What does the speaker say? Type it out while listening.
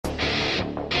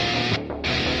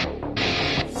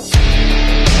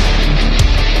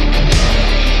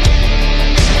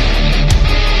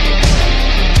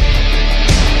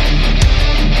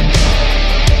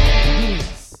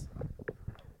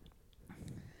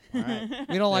All right.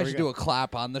 We don't like to do a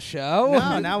clap on the show.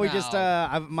 No, now we just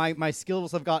my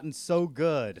skills have gotten so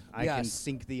good. I can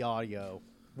sync the audio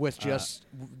with just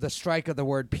the strike of the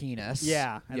word penis.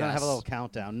 Yeah, and then I have a little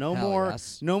countdown. No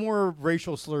more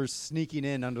racial slurs sneaking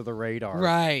in under the radar.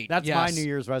 Right. That's my New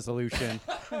Year's resolution.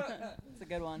 That's a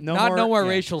good one. No more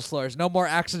racial slurs. No more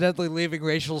accidentally leaving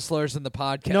racial slurs in the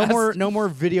podcast. No more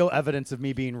video evidence of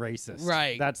me being racist.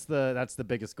 Right. That's the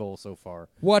biggest goal so far.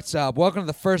 What's up? Welcome to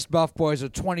the first Buff Boys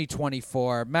of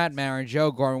 2024. Matt Marin,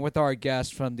 Joe Gorman, with our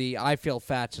guest from the I Feel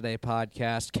Fat Today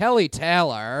podcast, Kelly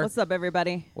Taylor. What's up,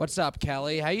 everybody? What's up,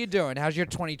 Kelly? How you doing? How's your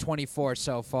 2024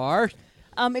 so far?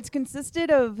 It's consisted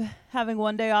of having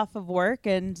one day off of work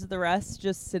and the rest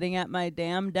just sitting at my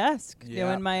damn desk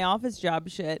doing my office job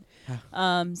shit.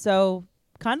 So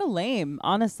kind of lame,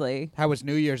 honestly. How was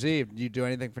New Year's Eve? Did you do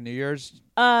anything for New Year's?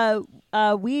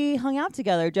 We hung out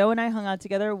together. Joe and I hung out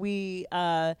together. We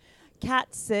cat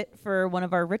sit for one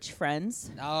of our rich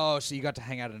friends. Oh, so you got to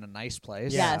hang out in a nice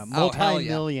place. Yes.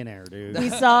 Multi-millionaire, dude. We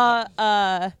saw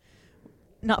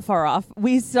not far off.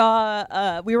 We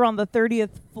saw we were on the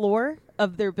 30th floor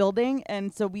of their building,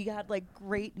 and so we had like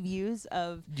great views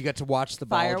of You got to watch the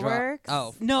fireworks.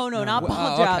 Ball drop? No, not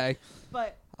ball drop. Okay.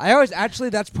 But I always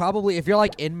that's probably if you're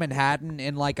like in Manhattan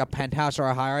in like a penthouse or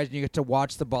a high rise and you get to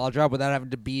watch the ball drop without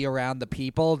having to be around the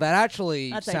people, that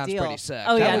actually That's sounds ideal. pretty sick.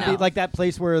 Oh, That would be like that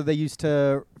place where they used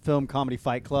to film Comedy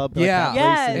Fight Club. Like Yeah. that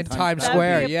Yes. place In Times that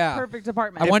Square, would be a yeah. perfect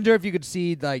apartment. I wonder if you could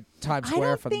see like Times I Square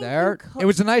don't from think there. you could. It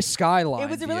was a nice skyline. It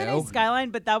was a really view. nice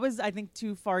skyline, but that was, I think,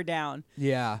 too far down.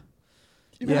 Yeah.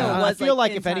 Even though it I was, feel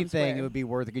like in if Times anything, Square. it would be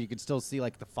worth it because you could still see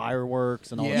like the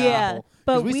fireworks and all that. Yeah,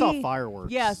 but we saw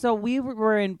fireworks. Yeah, so we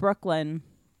were in Brooklyn,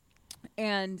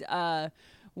 and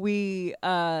we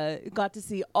got to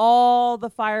see all the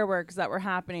fireworks that were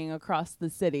happening across the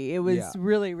city. It was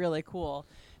really, really cool.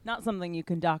 Not something you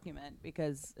can document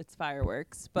because it's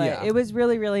fireworks, but it was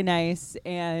really, really nice.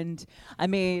 And I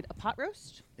made a pot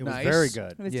roast. It was Nice. very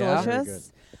good. It was Yeah. Very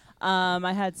delicious.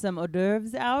 I had some hors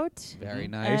d'oeuvres out. Very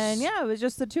nice. And yeah, it was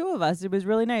just the two of us. It was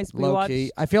really nice. We Low watched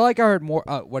key. I feel like I heard more.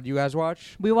 What did you guys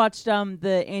watch?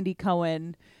 the Andy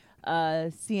Cohen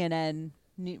CNN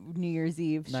New Year's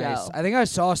Eve Nice. show. I think I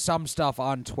saw some stuff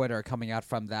on Twitter coming out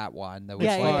from that one. That was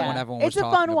Yeah, like yeah. when everyone It's was a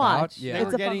talking fun about. watch. Yeah. They It's were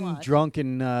a fun getting watch. drunk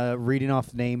and reading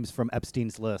off names from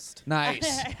Epstein's list. Nice.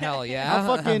 Hell yeah.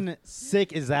 How fucking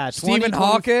sick is that? Stephen 2020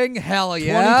 Hawking. Hell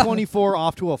yeah. 2024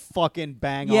 off to a fucking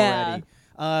bang Yeah.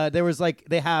 already. There was like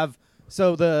they have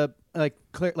the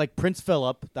like Prince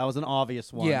Philip. That was an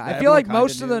obvious one. Yeah, that I feel like everyone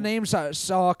most kinda of the knew. names I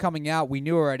saw coming out we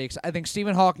knew already. I think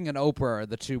Stephen Hawking and Oprah are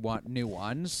the two new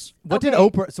ones. What did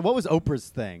Oprah? So what was Oprah's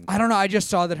thing? I don't know. I just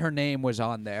saw that her name was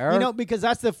on there. You know, because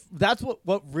that's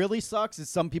what really sucks is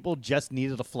some people just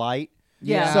needed a flight.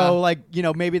 Yeah. So like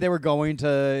maybe they were going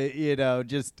to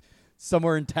just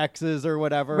somewhere in Texas or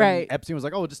whatever. Right. And Epstein was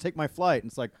like, "Oh, just take my flight." And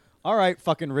it's like, "All right,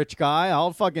 fucking rich guy,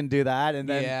 I'll fucking do that." And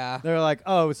then they're like,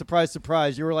 "Oh, surprise,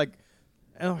 surprise!" You were like.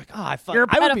 And I'm like, You're a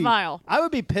pedophile. I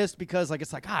would be pissed because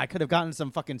it's like, I could have gotten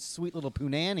some fucking sweet little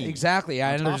punani. Exactly.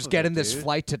 I ended up top just of getting it, this dude.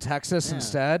 flight to Texas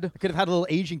instead. I could have had a little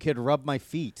Asian kid rub my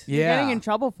feet. You're getting in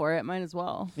trouble for it. Might as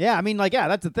well. Yeah, I mean,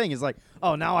 that's the thing. Is like,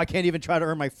 oh, now I can't even try to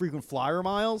earn my frequent flyer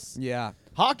miles. Yeah.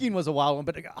 Hawking was a wild one,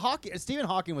 but Stephen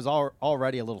Hawking was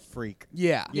already a little freak.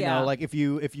 Yeah. You know, like if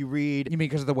you read. You mean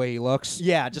because of the way he looks?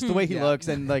 Yeah, just the way he Yeah. looks,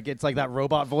 and like it's like that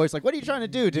robot voice. Like, what are you trying to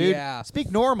do, dude? Yeah.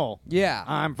 Speak normal. Yeah.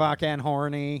 I'm fucking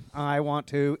horny. I want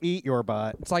to eat your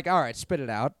butt. It's like, all right, spit it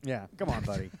out. Yeah, come on,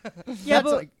 buddy. Yeah,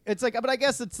 That's it's like, but I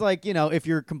guess it's like if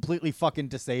you're completely fucking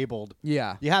disabled,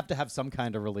 Yeah. you have to have some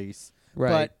kind of release.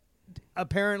 Right. But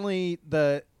apparently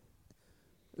the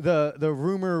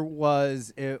rumor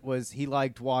was he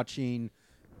liked watching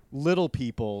little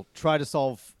people try to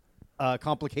solve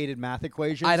complicated math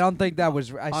equations. I don't think that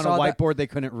was. I on saw a that- whiteboard they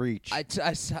couldn't reach. I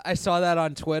saw that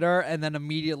on Twitter, and then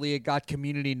immediately it got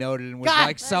community noted and was God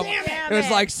like damn it was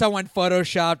it. like someone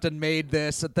photoshopped and made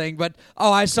this a thing. But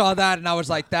I saw that and I was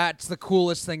like, that's the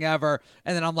coolest thing ever.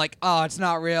 And then I'm like, oh, it's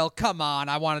not real. Come on,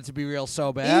 I want it to be real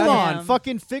so bad. Elon, Damn.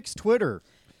 fucking fix Twitter.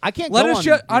 I can't Let go us on,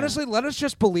 just yeah. honestly let us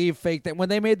just believe fake that when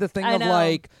they made the thing I of know.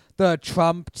 like the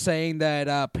Trump saying that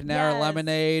Panera Yes.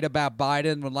 Lemonade about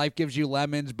Biden, when life gives you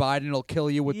lemons, Biden will kill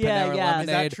you with Yeah, Panera yeah. Lemonade.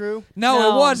 Is that true? No,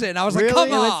 No. it wasn't. I was Really? like, come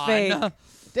It was on. fake.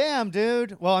 Damn,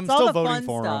 dude. Well, I'm It's all still the voting fun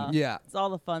for stuff. him. Yeah. It's all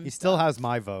the fun. He still stuff. has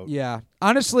my vote. Yeah.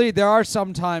 Honestly, there are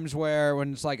some times where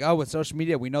when it's like, oh, with social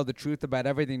media, we know the truth about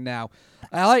everything now.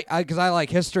 Because I like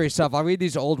history stuff. I read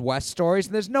these Old West stories,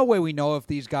 and there's no way we know if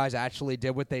these guys actually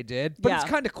did what they did. But it's Yeah.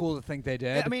 kind of cool to think they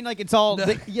did. I mean, like it's all.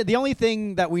 The only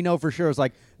thing that we know for sure is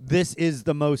like this is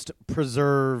the most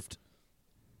preserved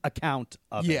account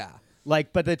of it. Yeah.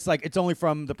 Like, but it's like it's only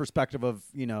from the perspective of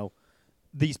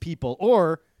these people,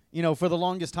 or for the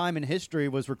longest time in history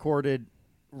was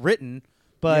written,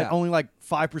 but only like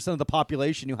 5% of the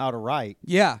population knew how to write.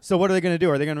 Yeah. So what are they going to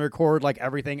do? Are they going to record like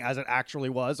everything as it actually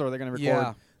was, or are they going to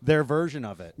record their version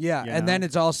of it? Yeah, and then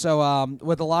it's also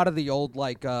with a lot of the old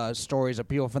stories of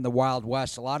people from the Wild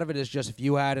West. A lot of it is just if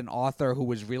you had an author who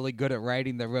was really good at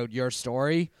writing that wrote your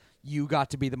story, you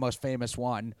got to be the most famous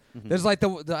one. Mm-hmm. There's like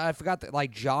I forgot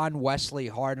that John Wesley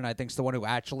Hardin, I think, is the one who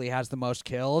actually has the most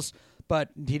kills, but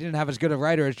he didn't have as good a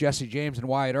writer as Jesse James and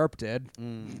Wyatt Earp did.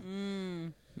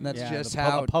 And that's just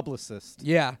how a publicist.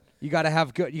 Yeah. You gotta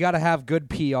have good. You gotta have good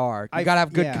PR. You gotta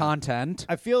have good content.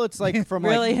 I feel it's like from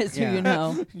really is who you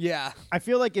know. Yeah. I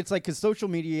feel like it's like because social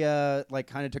media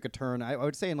kind of took a turn. I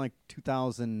would say in like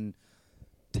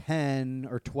 2010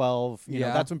 or 12. You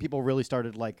know, that's when people really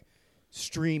started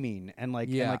streaming and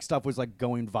and stuff was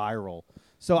going viral.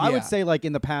 So I would say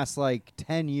in the past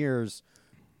 10 years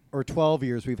or 12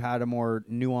 years, we've had a more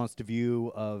nuanced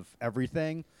view of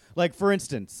everything. Like for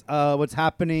instance, what's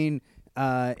happening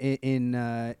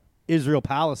in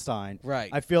Israel-Palestine, right?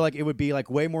 I feel like it would be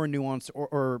way more nuanced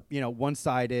or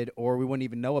one-sided, or we wouldn't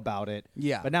even know about it.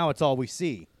 Yeah. But now it's all we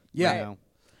see. Yeah. Right.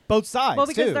 Both sides. Well,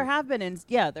 because too. there have been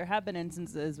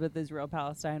instances with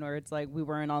Israel-Palestine where it's we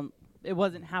weren't on. It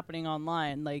wasn't happening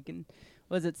online.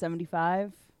 Was it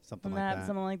 75? Something like that.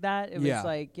 Something like that. It was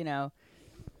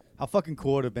How fucking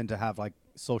cool it would have been to have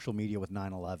social media with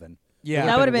 9/11. Yeah,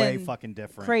 that would have been way been fucking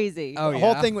different. Crazy. Oh, the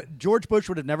whole thing. George Bush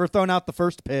would have never thrown out the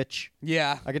first pitch.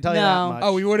 Yeah, I can tell you that much.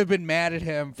 Oh, we would have been mad at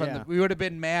him we would have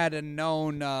been mad and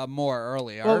known more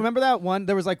earlier. Well, remember that one?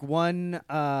 There was one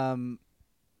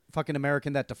fucking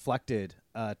American that deflected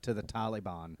to the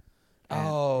Taliban.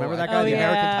 Remember that guy, the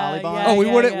American Taliban? Yeah,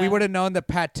 we would have known that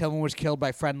Pat Tillman was killed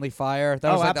by friendly fire.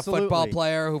 That was the football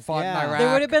player who fought in Iraq.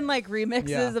 There would have been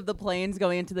remixes of the planes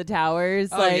going into the towers,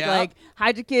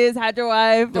 hide your kids, hide your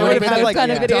wife. There would have been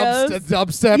kind of videos.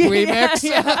 Dubstep remix.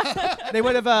 Yeah. They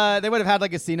would have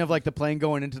had a scene of the plane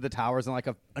going into the towers and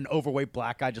an overweight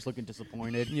black guy just looking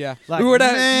disappointed. Yeah, we would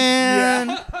have. Man,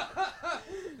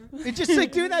 it's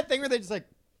just doing that thing where they just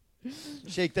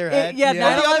shake their head. Or the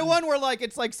other one where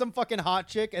it's some fucking hot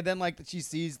chick and then she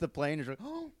sees the plane and she's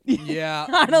oh. Yeah.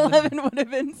 9/11 would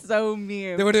have been so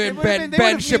mean. There would have been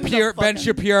Ben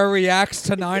Shapiro reacts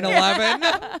to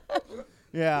 9/11.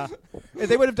 Yeah.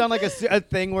 They would have done a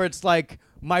thing where it's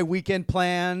my weekend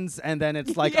plans, and then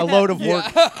it's a load of work.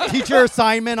 Teacher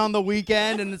assignment on the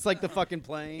weekend, and it's the fucking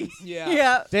planes.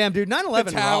 Yeah. Damn, dude, 9/11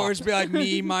 The towers rocked. be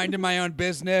me minding my own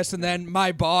business, and then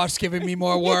my boss giving me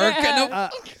more work.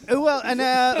 That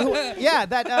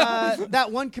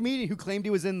one comedian who claimed he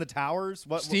was in the towers.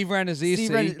 Steve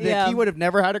Rannazzisi. He would have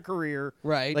never had a career.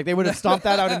 Right. They would have stomped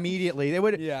that out immediately. They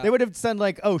would have said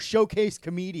showcase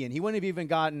comedian. He wouldn't have even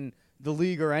gotten the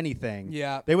league or anything.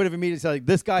 Yeah. They would have immediately said,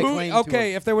 this guy claimed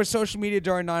okay, if there was social media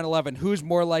during 9/11, who's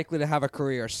more likely to have a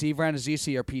career, Steve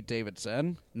Rannazzisi or Pete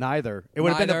Davidson? Neither. It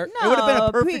would have been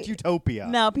a perfect utopia.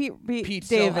 No, Pete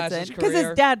Davidson, because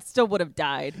his dad still would have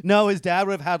died. No, his dad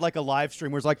would have had a live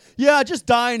stream where it's just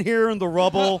dying here in the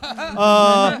rubble.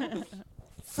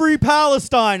 Free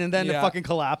Palestine, and then it fucking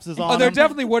collapses on there him.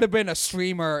 definitely would have been a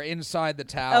streamer inside the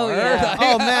tower. Oh, yeah.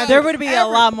 Oh, man. There would be a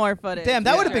lot more footage. Damn,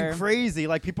 that would have been crazy.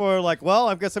 People are well,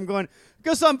 I guess I'm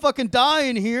fucking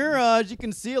dying here. As you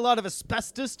can see, a lot of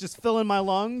asbestos just filling my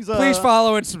lungs. Please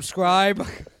follow and subscribe.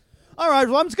 All right,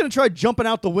 well, I'm just going to try jumping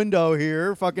out the window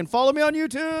here. Fucking follow me on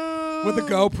YouTube. With a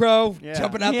GoPro,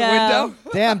 jumping out the window.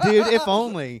 Damn, dude, if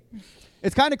only.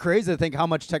 It's kind of crazy to think how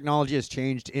much technology has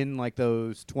changed in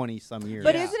those 20-some years.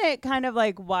 But isn't it kind of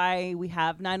why we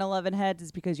have 9/11 heads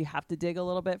is because you have to dig a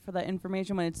little bit for that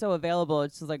information when it's so available.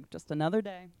 It's just another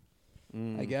day.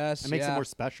 I guess. It makes it more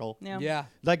special. Yeah.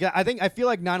 I feel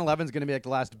like 9/11 is going to be the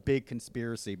last big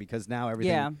conspiracy because now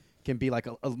everything can be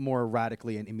a more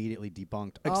radically and immediately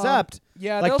debunked. Except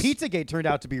Pizzagate turned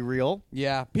out to be real.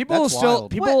 Yeah. Was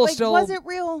it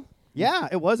real? Yeah,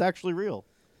 it was actually real.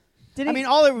 I mean,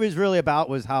 all it was really about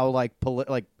was how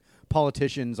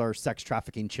politicians are sex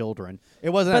trafficking children.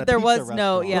 It wasn't. But there was restaurant.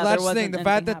 no. Yeah, well, that's there the thing. The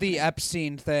fact that happening. the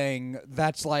Epstein thing,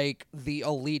 that's the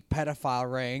elite pedophile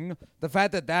ring. The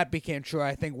fact that became true,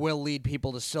 I think, will lead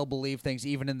people to still believe things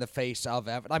even in the face of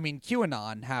evidence. I mean,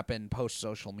 QAnon happened post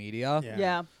social media.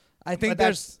 Yeah. I think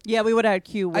we would have had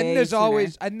Q. I think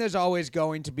there's always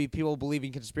going to be people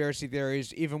believing conspiracy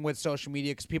theories, even with social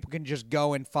media, because people can just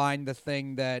go and find the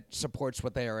thing that supports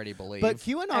what they already believe. But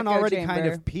QAnon already kind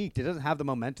of peaked. It doesn't have the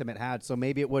momentum it had, so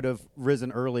maybe it would have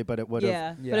risen early, but it would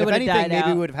have. Yeah. But if anything,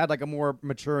 maybe we would have had a more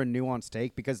mature and nuanced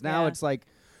take because now it's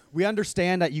we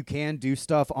understand that you can do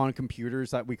stuff on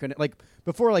computers that we couldn't, like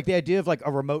before, like the idea of like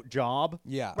a remote job.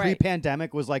 Yeah.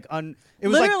 Pre-pandemic was like it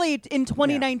was literally like, in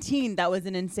 2019 that was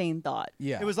an insane thought.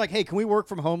 Yeah. It was like, hey, can we work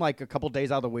from home like a couple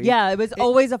days out of the week? Yeah, it was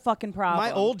always a fucking problem.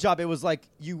 My old job, it was like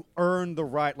you earn the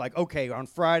right, like, okay, on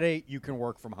Friday you can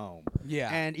work from home. Yeah.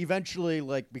 And eventually,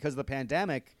 like, because of the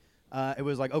pandemic, it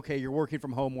was like, okay, you're working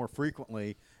from home more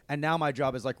frequently. And now my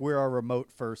job is like, we're a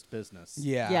remote first business.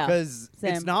 Yeah. Because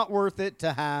Same. it's not worth it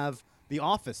to have the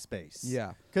office space.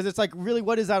 Yeah. Because it's like, really,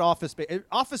 what is that office space?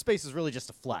 Office space is really just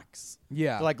a flex.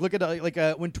 Yeah. So, like, look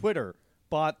at when Twitter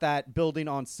bought that building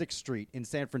on 6th Street in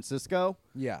San Francisco.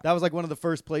 Yeah. That was like one of the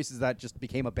first places that just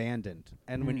became abandoned.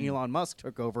 And when Elon Musk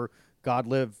took over, God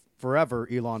live forever,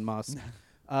 Elon Musk,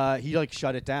 he like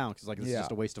shut it down because like this is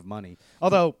just a waste of money.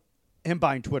 Although him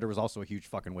buying Twitter was also a huge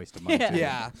fucking waste of money. Too.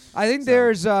 Yeah. I think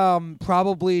there's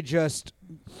probably just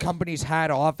companies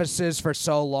had offices for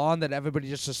so long that everybody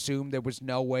just assumed there was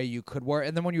no way you could work.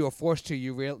 And then when you were forced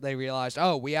to, they realized,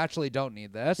 oh, we actually don't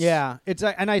need this. Yeah.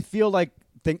 And I feel like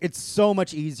it's so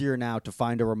much easier now to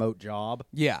find a remote job.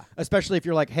 Yeah. Especially if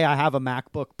you're like, hey, I have a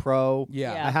MacBook Pro.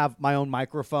 Yeah. I have my own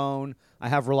microphone. I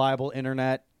have reliable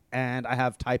internet. And I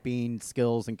have typing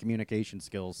skills and communication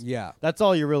skills. Yeah. That's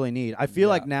all you really need. I feel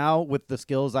like now with the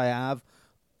skills I have,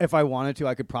 if I wanted to,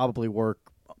 I could probably work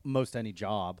most any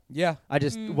job. Yeah. I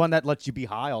just one that lets you be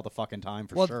high all the fucking time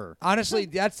for sure. Honestly,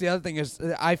 that's the other thing is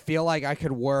I feel like I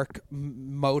could work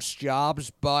most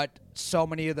jobs, but so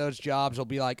many of those jobs will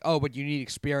be like, oh, but you need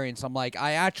experience. I'm like,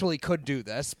 I actually could do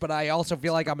this, but I also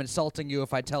feel like I'm insulting you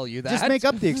if I tell you that. Just make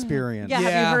up the experience. Yeah,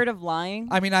 have you heard of lying?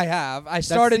 I mean, I have. I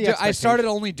started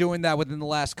only doing that within the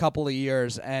last couple of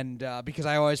years, and because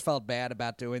I always felt bad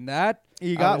about doing that.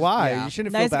 Why? Yeah. You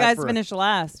shouldn't nice feel bad guys finish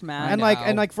last, man. And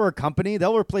like for a company,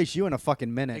 they'll replace you in a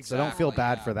fucking minute. So don't feel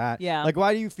bad for that. Yeah. Like,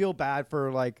 why do you feel bad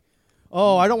for like,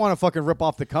 oh, I don't want to fucking rip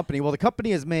off the company. Well, the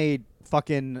company has made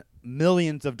fucking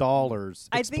millions of dollars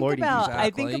exploiting you. I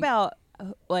think about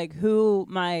like who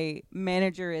my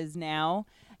manager is now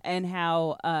and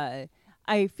how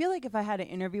I feel like if I had an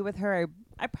interview with her,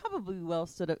 I probably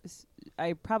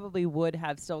would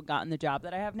have still gotten the job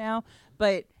that I have now,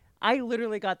 but I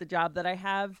literally got the job that I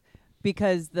have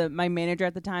because my manager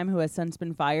at the time, who has since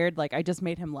been fired, like I just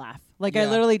made him laugh. Like I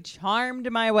literally charmed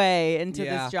my way into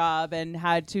this job and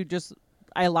had to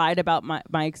I lied about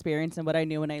my experience and what I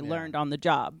knew and I learned on the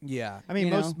job. Yeah. I mean,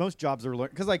 most jobs are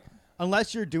learned because like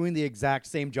unless you're doing the exact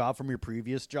same job from your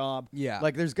previous job,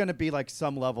 like there's going to be like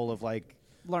some level of like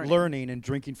learning and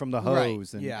drinking from the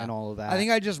hose and all of that. I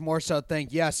think I just more so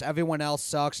think, yes, everyone else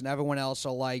sucks and everyone else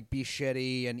will like be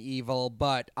shitty and evil,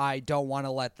 but I don't want to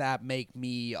let that make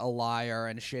me a liar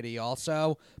and shitty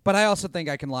also. But I also think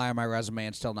I can lie on my resume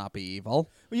and still not be evil.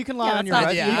 Well, you can lie on your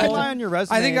resume. You can lie on your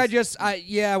resume. I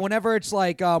think whenever it's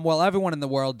like, well, everyone in the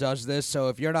world does this, so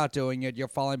if you're not doing it, you're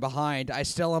falling behind. I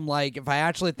still am like, if I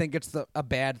actually think it's a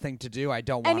bad thing to do, I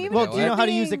don't want to do it. Well, do you know how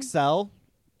to use Excel?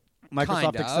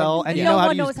 Microsoft Excel, and no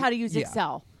one knows how to use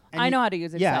Excel. I know how to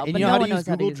use Excel, yeah, and but you know no how to one use knows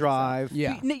how to Google use Drive.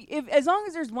 Excel. Yeah, as long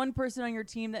as there's one person on your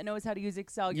team that knows how to use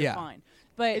Excel, you're fine.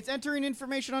 But it's entering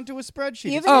information onto a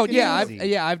spreadsheet.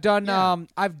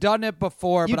 I've done it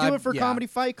before. You but do it for Comedy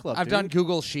Fight Club. I've done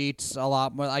Google Sheets a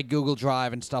lot, like Google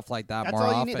Drive and stuff like that. That's more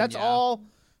all you often. need. That's all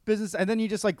business, and then you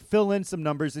just like fill in some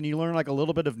numbers and you learn like a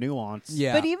little bit of nuance.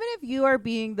 Yeah. But even if you are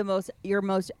being your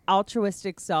most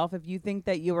altruistic self, if you think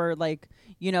that you are like,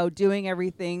 doing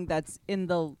everything that's in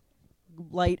the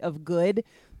light of good,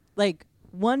 like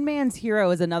one man's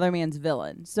hero is another man's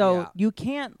villain. So you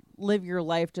can't live your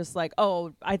life just like,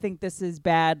 oh, I think this is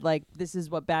bad, like this is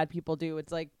what bad people do.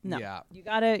 It's like, no. You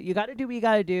gotta do what you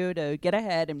gotta do to get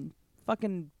ahead and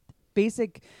fucking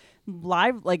basic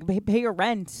live, like pay your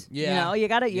rent. Yeah. You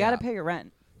gotta pay your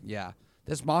rent. Yeah.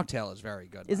 This mocktail is very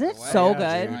good. Isn't it so good?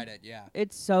 I tried it,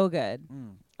 It's so good.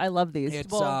 I love these.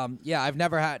 It's I've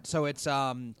never had. So it's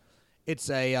a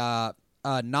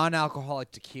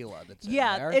non-alcoholic tequila. That's in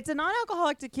there. It's a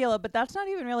non-alcoholic tequila, but that's not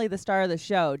even really the star of the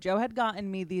show. Joe had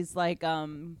gotten me these like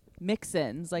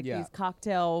mix-ins, like these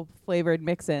cocktail flavored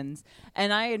mix-ins,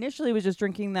 and I initially was just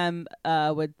drinking them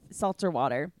with seltzer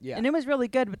water, and it was really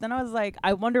good. But then I was like,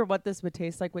 I wonder what this would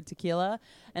taste like with tequila,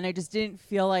 and I just didn't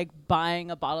feel like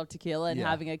buying a bottle of tequila and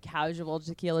having a casual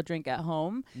tequila drink at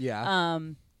home.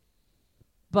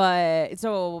 But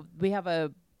so we have a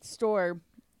store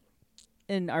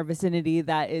in our vicinity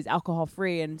that is alcohol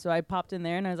free, and so I popped in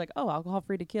there and I was like, oh, alcohol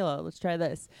free tequila, let's try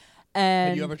this.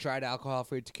 And have you ever tried alcohol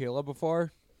free tequila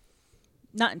before?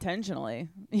 Not intentionally.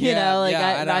 You know, like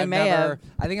I may have.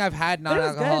 I think I've had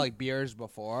non-alcoholic beers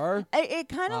before. It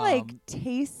kind of like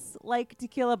tastes like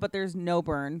tequila, but there's no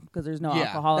burn because there's no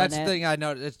alcohol in it. That's the thing I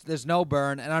know. There's no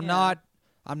burn, and I'm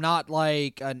not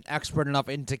like an expert enough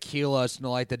in tequilas to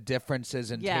know like the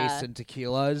differences in taste in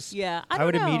tequilas. Yeah, I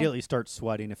would immediately start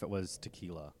sweating if it was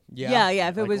tequila. Yeah.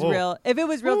 If it was real,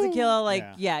 tequila, like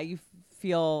you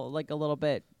feel like a little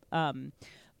bit.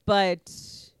 But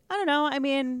I don't know. I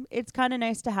mean, it's kind of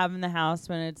nice to have in the house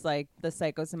when it's like the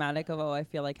psychosomatic of, I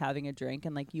feel like having a drink,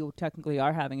 and like you technically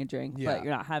are having a drink, but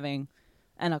you're not having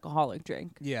an alcoholic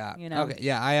drink. Yeah. You know? Okay.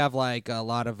 Yeah, I have like a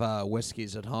lot of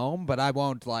whiskeys at home, but I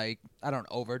don't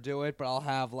overdo it, but I'll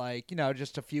have like,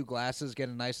 just a few glasses, get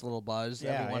a nice little buzz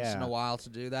every once in a while to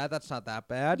do that. That's not that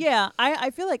bad. Yeah.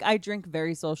 I feel like I drink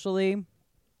very socially.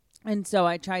 And so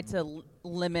I try to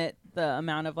lit the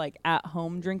amount of like at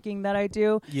home drinking that I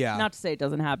do. Yeah. Not to say it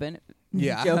doesn't happen.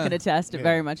 Yeah. Joke and attest, it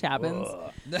very much happens.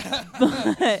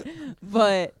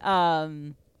 but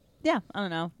yeah, I don't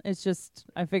know. It's just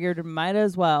I figured it might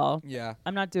as well. Yeah.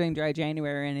 I'm not doing dry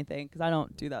January or anything because I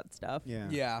don't do that stuff. Yeah.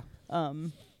 Yeah.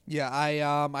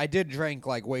 I did drink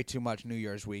like way too much New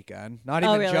Year's weekend. Not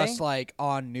even really? just like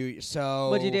on New Year's.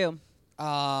 So What'd you do?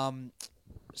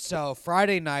 So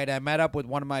Friday night, I met up with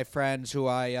one of my friends who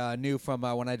I knew from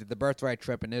when I did the birthright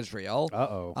trip in Israel.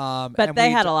 But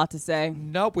they had a lot to say.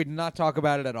 Nope, we did not talk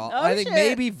about it at all. Oh, I think shit.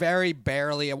 maybe very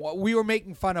barely. We were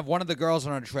making fun of one of the girls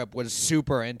on our trip was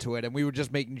super into it, and we were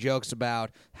just making jokes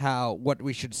about what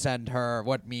we should send her,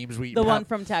 what memes we. The one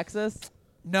from Texas.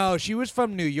 No, she was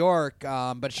from New York,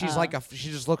 but she's she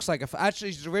just looks like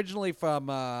actually, she's originally from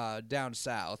down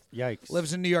south. Yikes.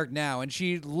 Lives in New York now, and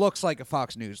she looks like a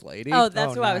Fox News lady. Oh,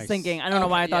 that's who I was thinking. I don't know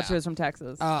why I thought yeah. she was from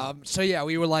Texas. So yeah,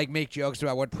 we would like make jokes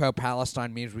about what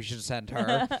pro-Palestine means we should send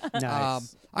her.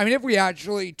 Nice. I mean, if we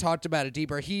actually talked about it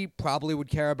deeper, he probably would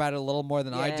care about it a little more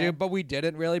than I do, but we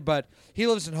didn't really. But he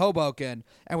lives in Hoboken,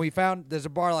 and we found there's a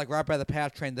bar like right by the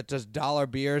PATH train that does $1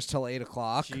 beers till 8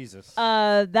 o'clock. Jesus.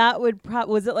 That would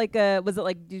was it like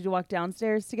did you walk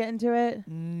downstairs to get into it?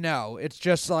 No, it's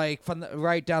just like from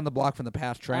right down the block from the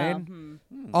PATH train.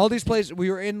 All these places,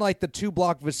 we were in like the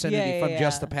 2-block vicinity from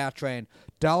just the PATH train.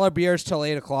 $1 beers till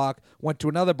 8 o'clock. Went to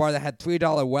another bar that had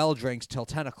 $3 well drinks till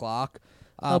 10 o'clock.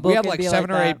 We had like 7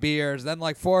 or 8 beers, then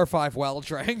like 4 or 5 well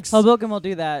drinks. Hoboken will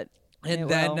do that. And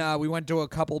then we went to a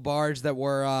couple bars that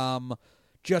were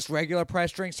just regular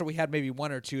price drinks, so we had maybe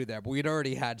 1 or 2 there, but we'd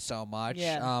already had so much.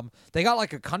 Yeah. They got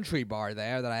like a country bar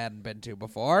there that I hadn't been to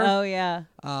before. Oh, yeah.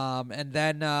 And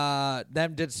then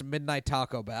them did some midnight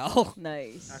Taco Bell.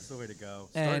 Nice. That's the way to go.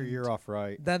 Start your year off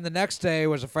right. Then the next day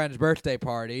was a friend's birthday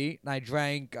party, and I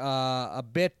drank a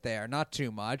bit there, not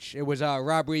too much. It was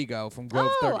Rob Rigo from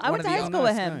Grove 30. I went to high school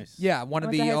with him. Nice. Yeah, one of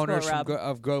the owners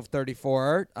of Grove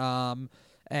 34.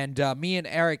 And me and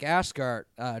Eric Askart,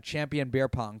 champion beer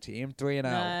pong team, 3-0.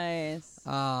 Nice.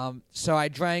 So I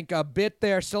drank a bit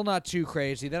there, still not too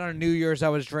crazy. Then on New Year's I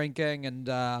was drinking, and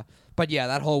but yeah,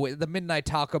 that whole the midnight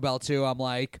Taco Bell too. I'm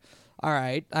like, all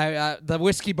right, the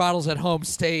whiskey bottles at home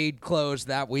stayed closed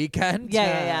that weekend.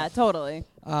 Yeah, totally.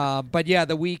 But yeah,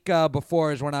 the week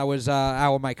before is when I was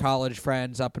out with my college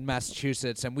friends up in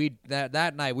Massachusetts, and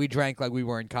that night we drank like we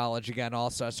were in college again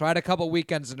also. So I had a couple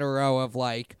weekends in a row of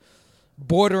like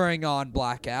bordering on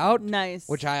blackout. Nice.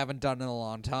 Which I haven't done in a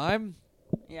long time.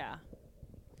 Yeah.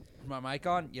 Is my mic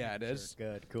on? Yeah, it is.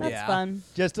 Sure, good, cool. That's fun.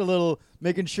 Just a little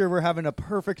making sure we're having a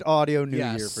perfect audio new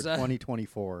year for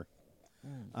 2024.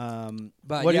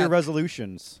 But what are your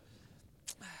resolutions?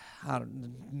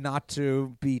 Not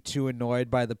to be too annoyed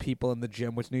by the people in the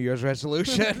gym with New Year's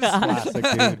resolutions. Classic,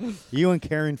 dude. You and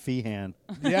Karen Feehan.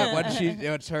 Yeah,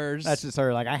 it's hers. That's just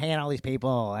her. Like, I hate all these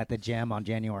people at the gym on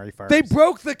January 1st. They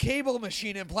broke the cable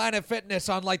machine in Planet Fitness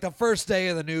on like the first day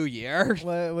of the new year.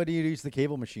 What do you use the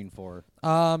cable machine for?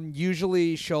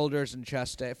 Usually shoulders and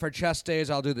chest day. For chest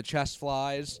days, I'll do the chest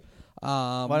flies.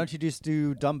 Why don't you just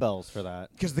do dumbbells for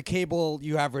that? Because the cable,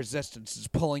 you have resistance. It's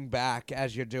pulling back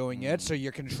as you're doing it, so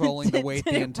you're controlling the weight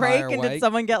the entire way. And did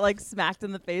someone get like smacked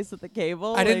in the face with the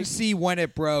cable? I didn't see when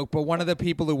it broke, but one of the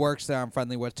people who works there I'm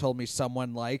friendly with told me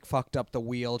someone like fucked up the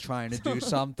wheel trying to do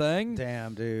something.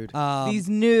 Damn, dude. These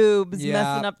noobs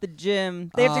messing up the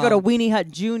gym. They have to go to Weenie Hut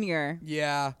Jr.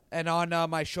 Yeah, and on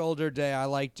my shoulder day, I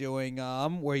like doing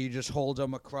where you just hold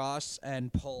them across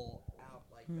and pull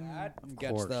that and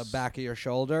gets the back of your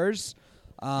shoulders.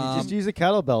 You just use a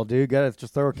kettlebell, dude.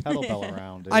 Just throw a kettlebell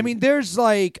around. Dude. I mean, there's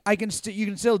like you can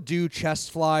still do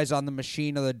chest flies on the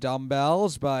machine or the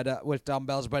dumbbells, but with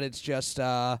dumbbells, but it's just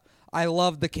a I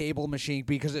love the cable machine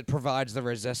because it provides the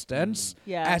resistance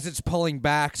Yeah. as it's pulling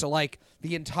back. So like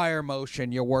the entire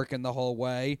motion, you're working the whole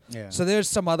way. Yeah. So there's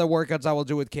some other workouts I will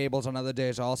do with cables on other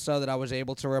days also that I was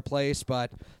able to replace,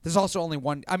 but there's also only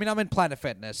one. I mean, I'm in Planet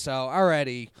Fitness, so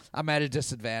already I'm at a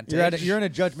disadvantage. You're in a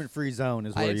judgment-free zone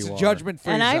is where It's you a are.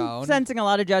 judgment-free And zone. I'm sensing a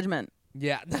lot of judgment.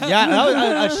 Yeah. Yeah,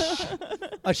 that was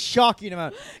a shocking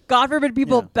amount. God forbid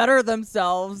people Yeah. better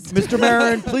themselves. Mr.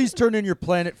 Marin, please turn in your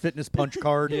Planet Fitness punch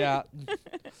card. Yeah.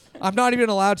 I'm not even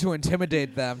allowed to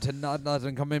intimidate them to not let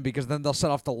them come in because then they'll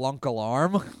set off the lunk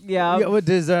alarm. Yeah. Yeah,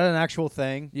 is that an actual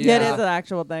thing? Yeah, it is an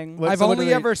actual thing. What- I've so what do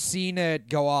only they- ever seen it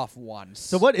go off once.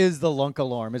 So what is the lunk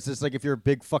alarm? Is this like if you're a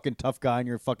big fucking tough guy and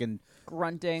you're fucking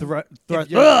Grunting. If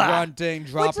you're grunting,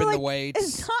 dropping Which, the weights.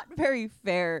 It's not very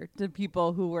fair to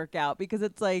people who work out because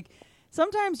it's like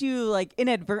sometimes you like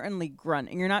inadvertently grunt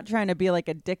and you're not trying to be like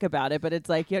a dick about it, but it's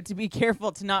like you have to be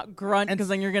careful to not grunt because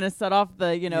then you're gonna set off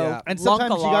the Yeah. And lunk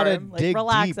sometimes you alarm. gotta Like, dig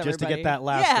relax, deep just to everybody. get that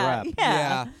last rep.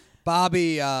 Yeah.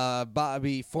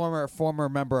 Bobby, former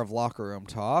member of Locker Room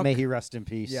Talk. May he rest in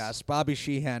peace. Yes, Bobby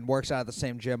Sheehan works out of the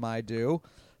same gym I do.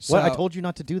 What? I So- told you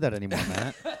not to do that anymore,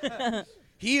 Matt.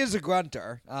 He is a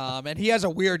grunter, and he has a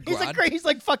weird grunt. He's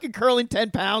like fucking curling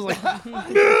 10 pounds. Like,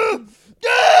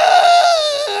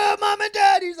 Mom and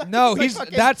Dad. He's like, No, he's like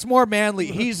fucking, that's more manly.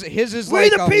 His is we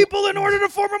like the people in order to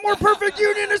form a more perfect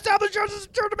union establish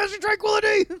domestic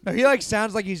tranquility. He like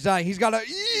sounds like he's dying. He's got a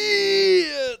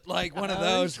like one of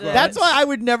those. shit. grunts. That's why I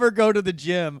would never go to the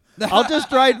gym. I'll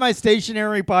just ride my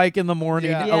stationary bike in the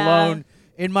morning Yeah. Yeah. alone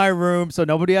in my room so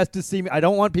nobody has to see me. I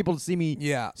don't want people to see me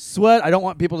Yeah. sweat. I don't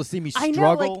want people to see me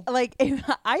struggle. I know, like if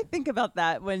I think about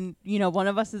that when one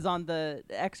of us is on the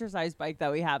exercise bike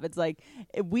that we have. It's like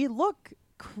we look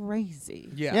crazy.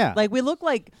 Yeah. Like we look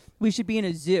like we should be in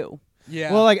a zoo.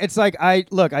 Yeah. Well, like it's like I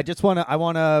just want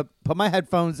to put my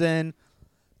headphones in,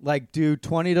 like do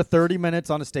 20 to 30 minutes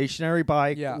on a stationary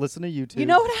bike, Yeah. listen to YouTube. You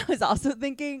know what I was also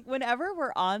thinking? Whenever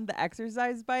we're on the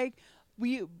exercise bike,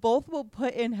 we both will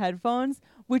put in headphones,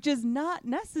 which is not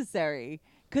necessary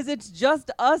because it's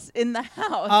just us in the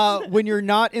house. when you're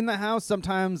not in the house,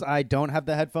 sometimes I don't have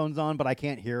the headphones on, but I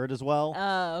can't hear it as well.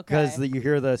 Oh, okay. Because you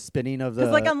hear the spinning of the.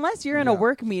 Because like unless you're in a yeah.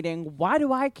 work meeting, why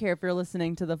do I care if you're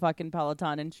listening to the fucking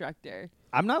Peloton instructor?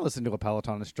 I'm not listening to a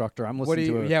Peloton instructor. I'm what do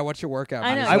listening you? to. Yeah. What's your workout?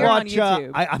 I know, I you're on watch.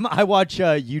 YouTube. I watch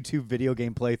YouTube video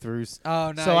game playthroughs.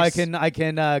 Oh, nice. So I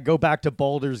can go back to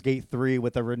Baldur's Gate 3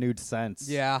 with a renewed sense.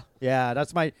 Yeah. Yeah,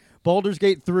 that's my Baldur's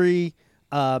Gate 3,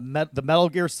 the Metal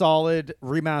Gear Solid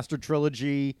remastered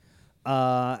trilogy,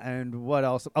 and what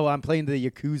else? Oh, I'm playing the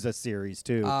Yakuza series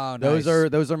too. Oh, Those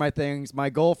nice. are my things. My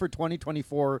goal for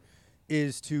 2024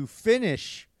 is to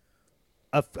finish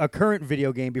a current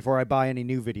video game before I buy any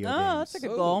new video games. Oh, that's a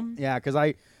good goal. Yeah,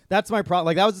 because that's my problem.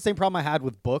 Like that was the same problem I had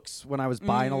with books when I was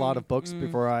buying a lot of books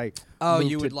before I. Oh, moved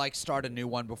you to- would like start a new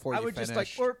one before I you would finish.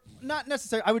 just like, or not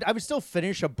necessarily. I would still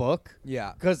finish a book.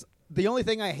 Yeah. Because the only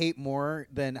thing I hate more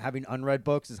than having unread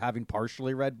books is having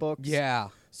partially read books. Yeah.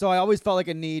 So I always felt like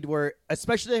a need where,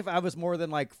 especially if I was more than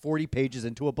like 40 pages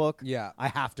into a book, Yeah. I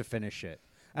have to finish it.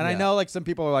 And I Yeah. know like some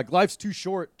people are like, life's too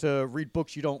short to read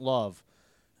books you don't love.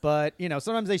 But,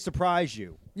 sometimes they surprise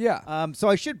you. Yeah. So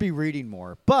I should be reading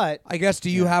more. But I guess.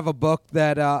 Do you have a book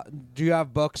that? Do you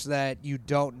have books that you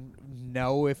don't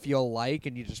know if you'll like,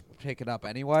 and you just pick it up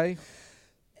anyway?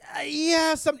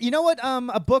 yeah, you know what?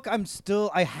 A book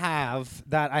I have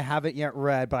that I haven't yet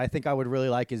read, but I think I would really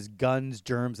like is Guns,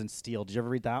 Germs, and Steel. Did you ever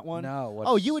read that one? No.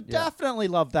 Oh, you would definitely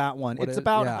love that one. What It's is-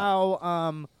 about yeah.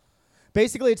 how,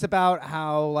 basically, it's about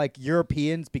how like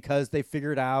Europeans, because they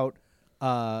figured out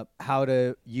how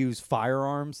to use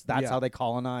firearms. That's Yeah. how they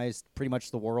colonized pretty much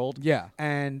the world. Yeah.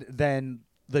 And then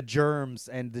the germs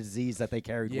and disease that they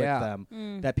carried Yeah. with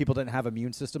them that people didn't have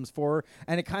immune systems for.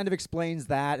 And it kind of explains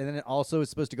that. And then it also is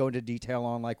supposed to go into detail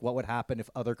on like what would happen if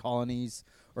other colonies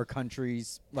or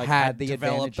countries like had the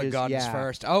developed the advantages. guns Yeah.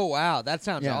 first. Oh wow, that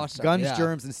sounds Yeah. awesome. Guns, yeah.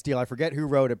 Germs, and Steel. I forget who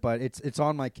wrote it, but it's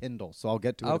on my Kindle, so I'll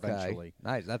get to it Okay. eventually.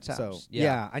 Nice. That sounds. So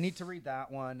yeah. I need to read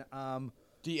that one.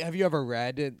 Have you ever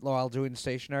read it while doing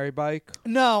stationary bike?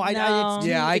 No, No. it's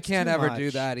too, Yeah, I it's can't too ever much. do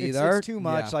that It's either. too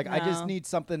much. Yeah. Like I just No. need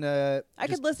something to. I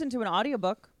could listen to an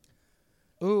audiobook.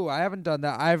 Ooh, I haven't done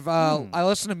that. I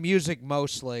listen to music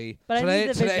mostly. But I today, need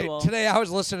the today, visual. today I was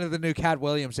listening to the new Cat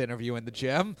Williams interview in the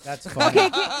gym. That's funny. Okay,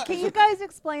 can you guys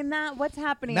explain that? What's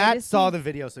happening? I Matt just saw see- the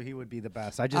video, so he would be the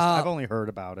best. I've only heard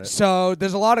about it. So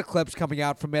there's a lot of clips coming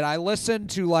out from it. I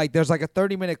listened to there's like a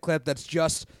 30-minute clip that's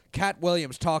just Cat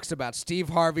Williams talks about Steve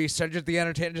Harvey, Cedric the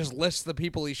Entertainer, just lists the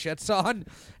people he shits on.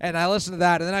 And I listened to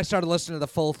that, and then I started listening to the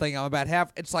full thing. I'm about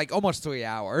half. It's like almost 3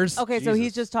 hours. Okay, so he's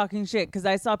Jesus. just talking shit because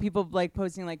I saw people like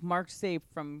posting like Mark Safe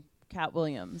from Cat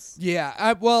Williams.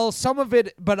 Yeah, well, some of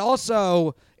it, but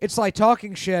also it's like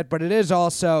talking shit, but it is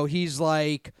also he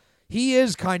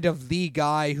is kind of the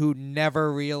guy who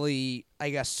never really, I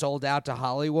guess, sold out to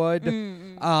Hollywood,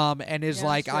 and is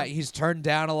he's turned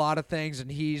down a lot of things,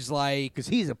 and he's like, because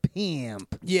he's a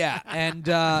pimp. Yeah, and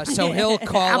so he'll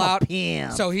call out.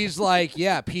 Pimp. So he's like,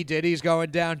 yeah, P. Diddy's going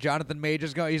down, Jonathan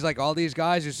Major's going. He's like, all these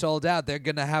guys who sold out, they're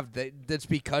gonna have. That's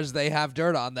because they have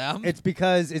dirt on them. It's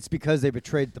because they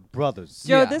betrayed the brothers.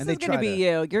 Joe, Yeah. this is gonna be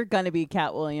you. You're gonna be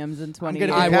Cat Williams in 20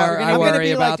 years. I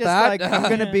worry about that. I'm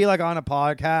gonna be like on a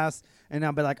podcast. And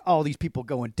I'll be like, oh, these people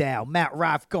going down. Matt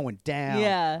Rife going down.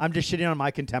 Yeah. I'm just shitting on my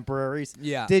contemporaries.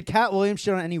 Yeah. Did Cat Williams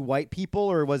shit on any white people,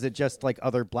 or was it just like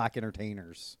other black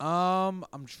entertainers? I'm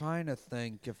trying to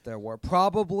think if there were.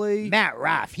 Probably Matt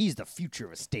Rife, he's the future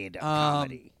of stand-up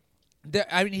comedy.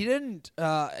 He didn't.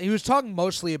 He was talking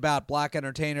mostly about black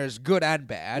entertainers, good and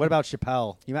bad. What about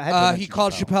Chappelle? He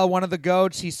called Chappelle one of the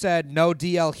goats. He said no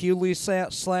D.L. Hughley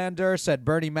slander. Said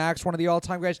Bernie Mac's one of the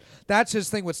all-time greats. That's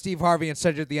his thing with Steve Harvey and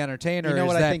Cedric the Entertainer. You know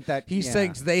what I think that he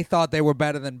thinks they thought they were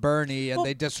better than Bernie and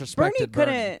they disrespected Bernie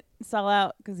couldn't sell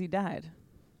out because he died.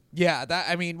 Yeah,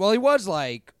 he was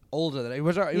like older than he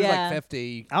was like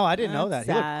 50. Oh, I didn't know that.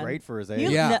 Sad. He looked great for his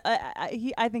age.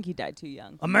 I think he died too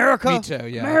young. America. Me too.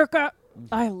 Yeah. America.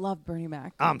 I love Bernie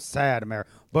Mac. I'm sad, America.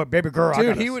 But baby girl,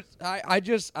 dude, he was. I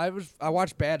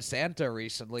watched Bad Santa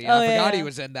recently. And I forgot he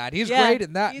was in that. He's great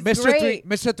in that.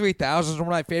 Mr. 3000 is one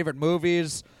of my favorite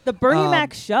movies. The Bernie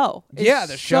Mac show. Is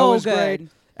the show is good. great.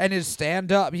 And his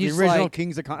stand-up, he's the original like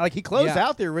Kings of Comedy. Like he closed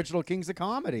out the original Kings of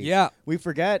Comedy. Yeah, we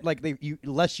forget. Like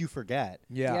lest you forget.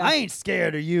 Yeah. I ain't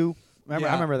scared of you. I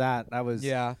remember that. That was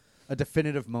a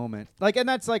definitive moment. Like, and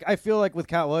that's like I feel like with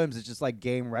Cat Williams, it's just like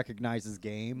game recognizes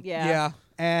game. Yeah.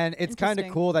 And it's kind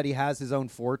of cool that he has his own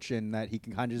fortune that he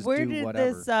can kind of just do whatever.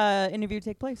 Where did this interview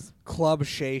take place? Club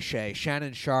Shay Shay.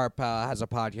 Shannon Sharp has a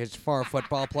podcast for a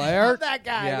football player. That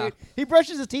guy, dude. He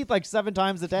brushes his teeth like 7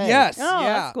 times a day. Yes. Oh,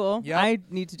 that's cool. Yep. I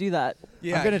need to do that.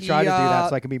 Yeah, I'm going to try to do that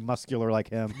so I can be muscular like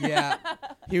him. Yeah.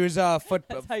 He was football.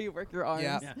 That's how you work your arms.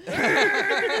 Yeah.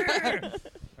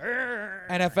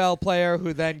 NFL player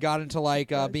who then got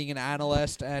into being an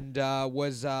analyst and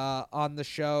was on the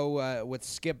show with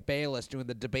Skip Bayless doing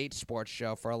the debate sports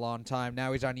show for a long time.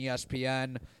 Now he's on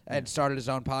ESPN and started his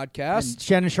own podcast. And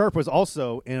Shannon Sharp was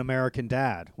also in American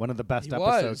Dad, one of the best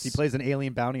episodes. He plays an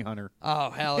alien bounty hunter. Oh,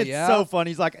 hell it's so fun.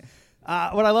 He's like,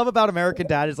 what I love about American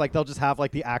Dad is like they'll just have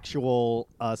like the actual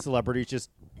celebrities just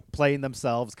playing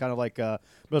themselves, kind of like but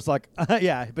it's like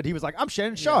but he was like, I'm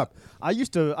Shannon Sharp. I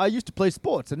used to play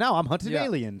sports and now I'm hunting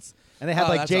aliens. And they had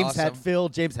like James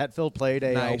Hetfield. James Hetfield played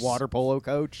a water polo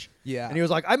coach. Yeah. And he was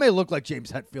like, I may look like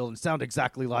James Hetfield and sound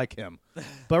exactly like him.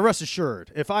 But rest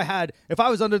assured, if I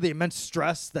was under the immense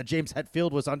stress that James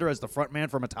Hetfield was under as the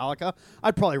frontman for Metallica,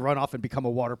 I'd probably run off and become a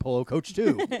water polo coach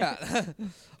too. Yeah.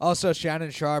 Also, Shannon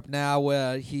Sharp now,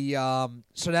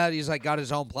 so now he's like got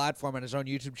his own platform and his own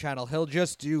YouTube channel. He'll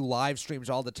just do live streams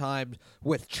all the time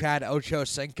with Chad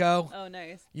Ochocinco. Oh,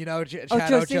 nice. You know Chad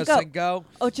Ochocinco?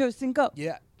 Ochocinco.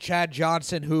 Yeah. Chad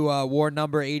Johnson, who wore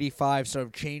number 85, so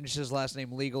changed his last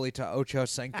name legally to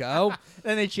Ochocinco.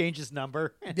 Then they changed his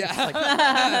number.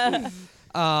 Yeah.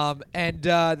 And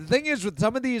the thing is with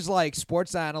some of these like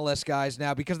sports analyst guys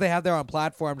now, because they have their own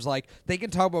platforms, like they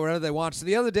can talk about whatever they want. So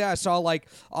the other day I saw like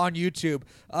on YouTube,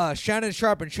 Shannon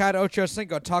Sharp and Chad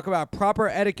Ochocinco talk about proper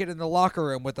etiquette in the locker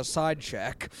room with a side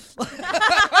check.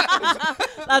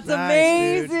 That's nice,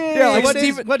 amazing. Dude. Yeah,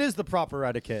 like what is the proper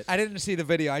etiquette? I didn't see the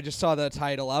video. I just saw the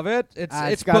title of it.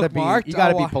 It's gotta bookmarked. You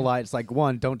gotta be polite. It's like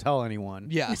 1, don't tell anyone.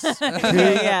 Yes.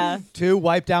 2,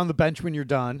 wipe down the bench when you're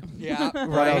done. Yeah.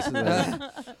 What else is there?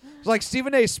 It's like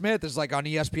Stephen A. Smith is like on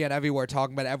ESPN everywhere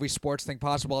talking about every sports thing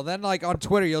possible. And then like on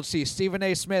Twitter you'll see Stephen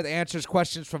A. Smith answers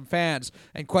questions from fans,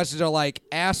 and questions are like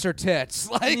ass or tits.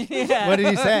 Like what did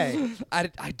he say?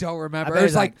 I don't remember.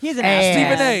 It's like he's an ass.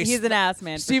 Stephen A. He's an ass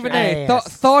man. Stephen sure. A.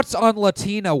 Thoughts on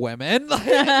Latina women?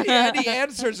 And he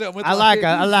answers it with I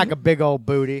like a big old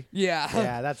booty. Yeah.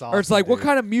 Yeah, that's awesome. Or it's like, dude. what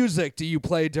kind of music do you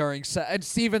play during set? And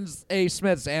Stephen A.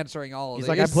 Smith's answering all of He's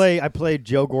these. like, I played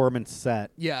Joe Gorman's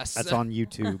set. Yes. That's on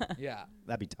YouTube. Yeah.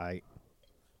 That'd be tight.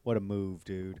 What a move,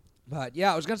 dude. But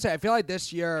yeah, I was gonna say, I feel like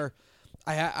this year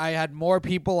I had more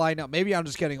people I know. Maybe I'm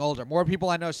just getting older. More people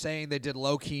I know saying they did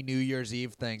low key New Year's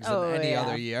Eve things than any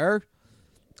other year.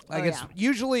 Like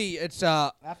usually it's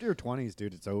after your 20s,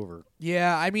 dude, it's over.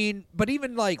 Yeah, I mean, but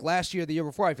even like last year, the year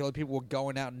before, I feel like people were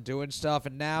going out and doing stuff,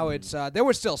 and now it's there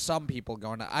were still some people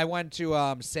going out. I went to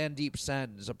Sandeep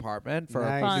Sen's apartment for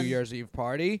a New Year's Eve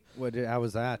party. How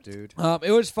was that, dude?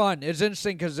 It was fun. It was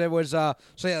interesting because it was the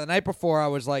night before I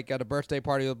was like at a birthday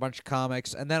party with a bunch of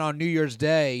comics, and then on New Year's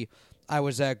Day, I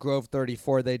was at Grove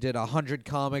 34. They did 100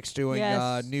 comics doing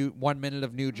new 1 minute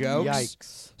of new jokes.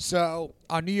 Yikes. So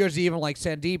on New Year's Eve, like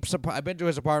Sandeep's, I've been to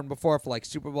his apartment before for like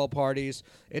Super Bowl parties.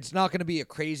 It's not going to be a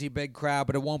crazy big crowd,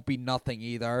 but it won't be nothing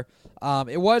either.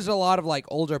 It was a lot of like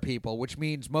older people, which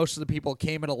means most of the people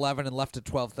came at 11 and left at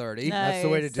 12:30. Nice. That's the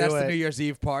way to do That's it. the New Year's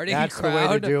Eve party. That's crowd. the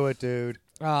way to do it, dude.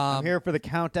 I'm Um, here for the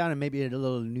countdown and maybe a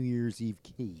little New Year's Eve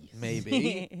key.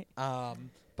 maybe.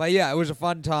 But yeah, it was a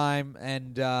fun time,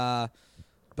 and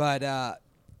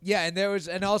yeah,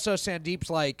 and also Sandeep's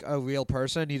like a real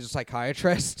person. He's a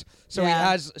psychiatrist, so he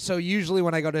has. So usually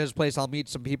when I go to his place, I'll meet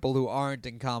some people who aren't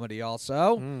in comedy.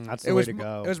 Also, That's the way to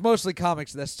go. It was mostly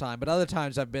comics this time, but other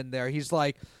times I've been there. He's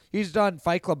done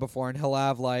Fight Club before, and he'll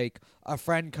have like a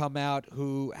friend come out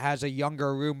who has a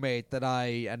younger roommate that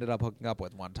I ended up hooking up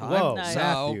with one time. Whoa, Nice.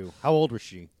 Matthew. How old was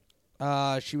she?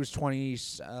 She was 20.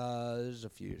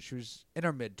 She was in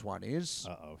her mid-20s.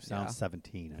 Uh-oh. Sounds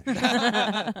 17.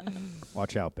 Yeah.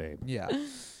 Watch out, babe. Yeah.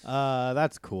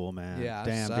 That's cool, man. Yeah,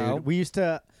 Damn, so- dude. We used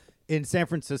to in San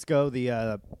Francisco.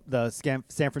 The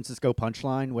San Francisco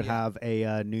Punchline would have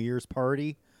a New Year's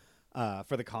party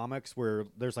for the comics where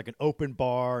there's like an open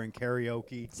bar and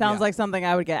karaoke. Sounds like something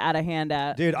I would get out of hand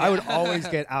at. Dude, I would always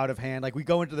get out of hand. Like we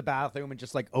go into the bathroom and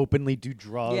just like openly do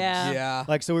drugs. Yeah. Yeah.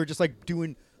 Like so we were just like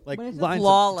doing like But it's just lines.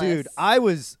 flawless. Dude, I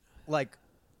was like,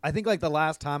 I think like the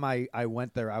last time I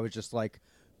went there, I was just like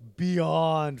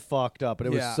beyond fucked up, but it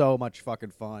was so much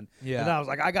fucking fun. Yeah. And I was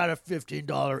like, I got a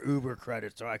 $15 Uber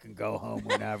credit so I can go home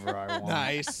whenever I want.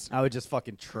 Nice. I would just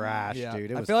fucking trash, Yeah. dude.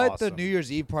 It was I feel like awesome. the New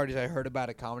Year's Eve parties I heard about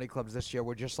at comedy clubs this year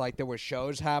were just like there were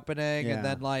shows happening, Yeah. and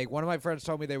then like one of my friends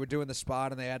told me they were doing the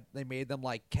spot and they made them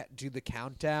like do the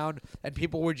countdown, and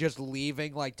people were just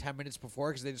leaving like 10 minutes before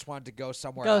because they just wanted to go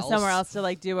somewhere else. Go somewhere else to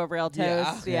like do a real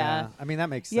toast. Yeah. I mean, that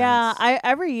makes sense. Yeah,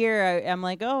 every year I'm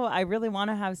like, oh, I really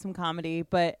want to have some comedy,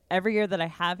 but every year that I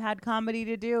have had comedy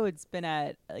to do, it's been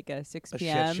at like a 6 A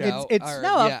p.m. shit show. It's- Or-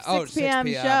 No, yeah. a 6 p.m.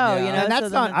 show, yeah. you know, And so that's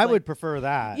then not, it's I like- would prefer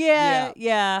that.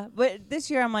 Yeah. But this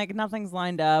year I'm like, nothing's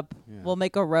lined up. Yeah. We'll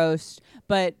make a roast.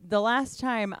 But the last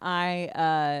time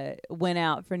I went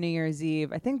out for New Year's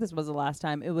Eve, I think this was the last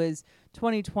time. It was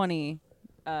 2020,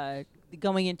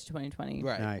 going into 2020.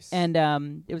 Right. Nice.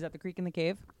 And it was at the Creek in the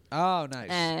Cave. Oh, nice.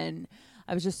 And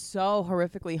I was just so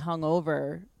horrifically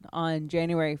hungover on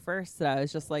January 1st that I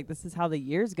was just like, this is how the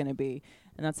year's going to be.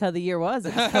 And that's how the year was.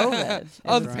 It was COVID.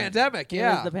 oh, It the was- pandemic. It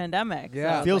Yeah. was the pandemic.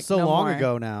 Yeah. So It feels like, so no long more.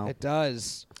 ago now. It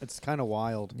does. It's kind of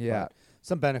wild. Yeah. but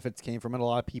some benefits came from it. A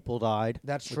lot of people died.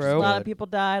 That's which is true. A lot good. of people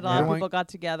died. A lot Yeah. of people got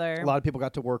together. A lot of people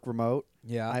got to work remote.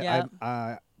 Yeah.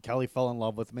 Yeah. Kelly fell in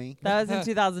love with me. That was in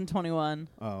 2021.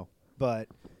 Oh, but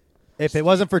if it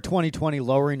wasn't for 2020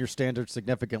 lowering your standards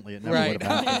significantly, it never Right. would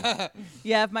have happened.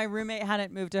 Yeah, if my roommate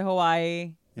hadn't moved to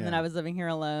Hawaii and then Yeah. I was living here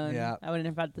alone, Yeah. I wouldn't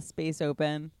have had the space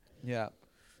open. Yeah.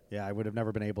 Yeah, I would have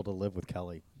never been able to live with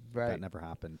Kelly. Right. That never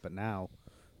happened. But now,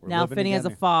 we're Now living Finney has a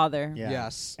together. father. Yeah.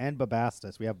 Yes. And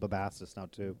Babastis. We have Babastis now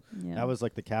too. Yeah. That was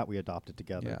like the cat we adopted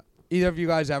together. Yeah. Either of you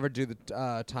guys ever do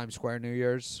the Times Square New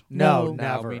Year's? No, No.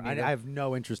 never. me neither. I have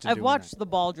no interest in I've doing watched that. the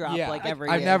ball drop Yeah, like I- every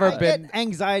I've year. never I been- get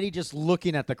anxiety just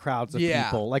looking at the crowds of Yeah.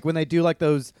 people. Like when they do like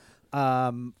those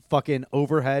fucking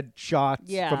overhead shots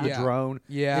Yeah. from the Yeah. drone.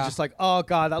 Yeah. It's just like, oh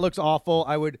God, that looks awful.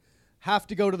 I would have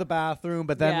to go to the bathroom,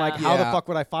 but then Yeah. like how the Yeah. fuck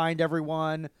would I find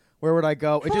everyone? Where would I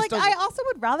go? It But just like, doesn't. I also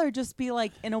would rather just be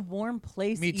like in a warm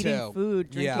place, Me eating too. food,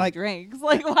 drinking Yeah. Like- drinks.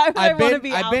 Like, why would I want to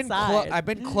be outside? I've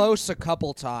been close a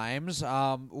couple times.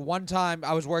 One time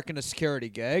I was working a security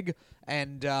gig,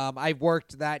 and I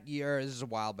worked that year. This is a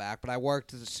while back, but I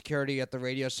worked as a security at the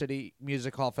Radio City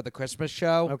Music Hall for the Christmas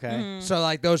show. Okay. Mm-hmm. So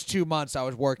like those 2 months, I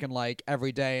was working like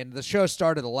every day, and the show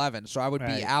started at 11, so I would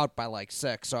Right. be out by like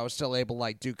 6. So I was still able to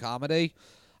like do comedy.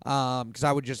 Because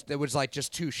I would it was like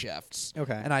just 2 shifts.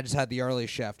 Okay. And I just had the early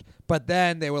shift. But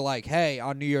then they were like, hey,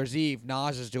 on New Year's Eve,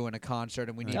 Nas is doing a concert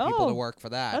and we need people to Oh, work for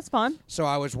that. That's fun. So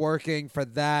I was working for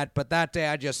that. But that day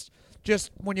I just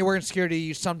when you work in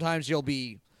security, sometimes you'll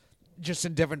be just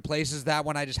in different places. That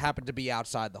one I just happened to be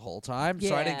outside the whole time.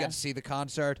 So I didn't Yeah. get to see the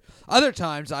concert. Other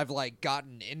times I've like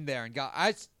gotten in there and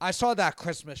I saw that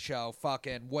Christmas show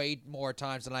fucking way more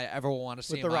times than I ever want to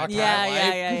see With in the my rock entire Yeah,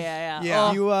 life. yeah. Yeah.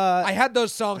 Oh, You I had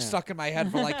those songs Yeah. stuck in my head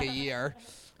for like a year.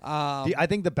 I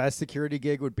think the best security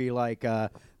gig would be like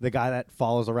the guy that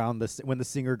follows around when the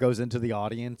singer goes into the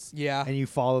audience. Yeah. And you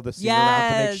follow the singer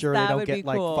around to make sure they that don't would be get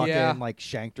like cool. fucking like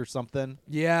shanked or something.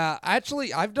 Yeah,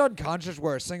 actually, I've done concerts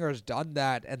where a singer has done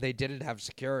that and they didn't have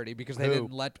security because they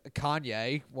didn't let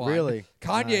Kanye. Really?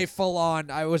 Kanye Nice. full on.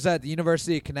 I was at the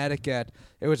University of Connecticut.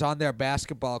 It was on their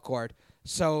basketball court.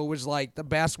 So it was like the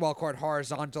basketball court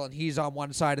horizontal and he's on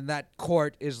one side and that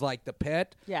court is like the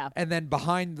pit. Yeah. And then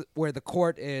behind where the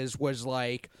court is was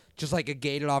like just like a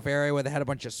gated off area where they had a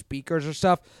bunch of speakers or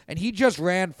stuff. And he just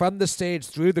ran from the stage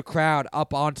through the crowd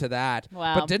up onto that.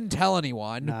 Wow. But didn't tell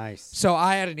anyone. Nice. So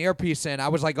I had an earpiece in. I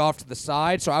was like off to the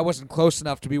side, so I wasn't close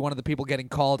enough to be one of the people getting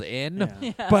called in.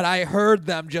 Yeah. But I heard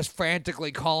them just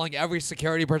frantically calling every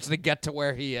security person to get to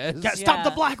where he is. Stop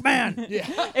the black man. Yeah.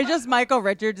 It's just Michael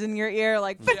Richards in your ear,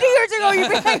 like 50 years ago you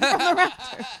been hanging from the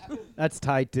rafters. That's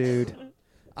tight, dude.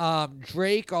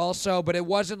 Drake also, but it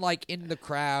wasn't like in the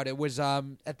crowd. It was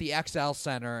at the XL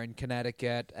Center in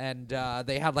Connecticut, and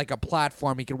they had like a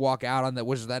platform he could walk out on that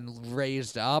was then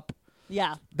raised up.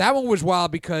 Yeah. That one was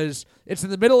wild because it's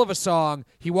in the middle of a song.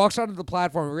 He walks onto the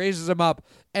platform, raises him up,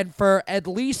 and for at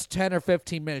least 10 or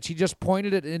 15 minutes, he just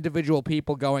pointed at individual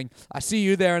people going, I see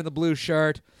you there in the blue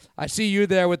shirt. I see you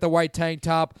there with the white tank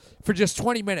top for just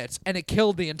 20 minutes, and it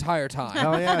killed the entire time.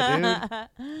 Hell yeah,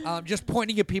 dude. Just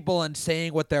pointing at people and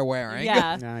saying what they're wearing.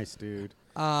 Yeah. Nice, dude.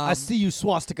 I see you,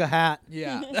 swastika hat.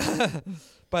 Yeah.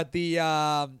 But the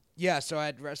so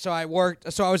I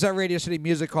was at Radio City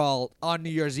Music Hall on New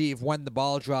Year's Eve when the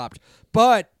ball dropped.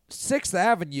 But 6th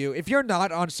Avenue, if you're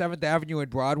not on 7th Avenue and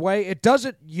Broadway,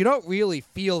 you don't really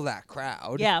feel that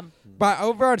crowd. Yeah. But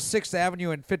over on 6th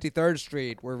Avenue and 53rd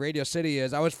Street, where Radio City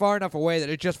is, I was far enough away that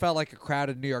it just felt like a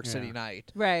crowded New York City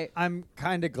night. Right. I'm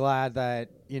kind of glad that,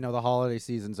 the holiday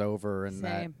season's over and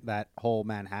Same. that whole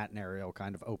Manhattan area will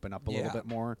kind of open up a little bit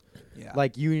more. Yeah.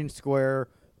 Like Union Square,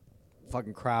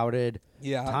 fucking crowded.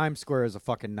 Yeah. Times Square is a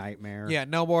fucking nightmare. Yeah,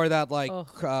 no more of that like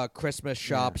Christmas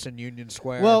shops in Union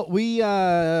Square. Well,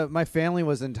 my family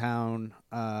was in town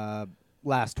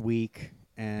last week,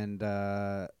 and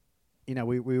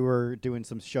we were doing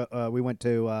some we went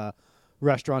to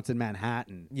restaurants in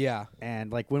Manhattan. Yeah.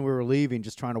 And like when we were leaving,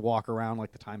 just trying to walk around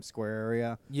like the Times Square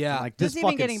area. Yeah. And, like this Just even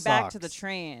fucking getting back to sucks. the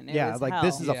train. It Yeah, was like hell.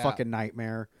 this is a Yeah. fucking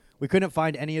nightmare. We couldn't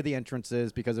find any of the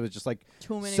entrances because it was just like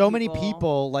Too many so many people.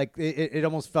 people. Like it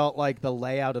almost felt like the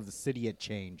layout of the city had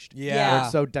changed. Yeah. Where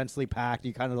it's so densely packed.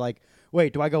 You kind of like,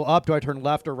 wait, do I go up? Do I turn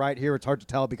left or right here? It's hard to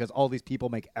tell because all these people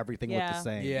make everything look the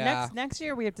same. Yeah. Next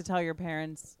year we have to tell your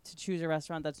parents to choose a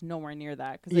restaurant that's nowhere near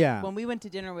that. Because Yeah. when we went to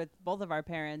dinner with both of our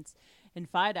parents in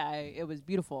Fidei, it was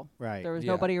beautiful. Right. There was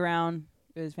Yeah. nobody around.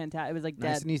 It was fantastic. It was like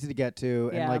Nice dead. and easy to get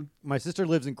to. Yeah. And like my sister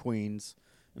lives in Queens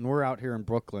and we're out here in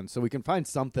Brooklyn, so we can find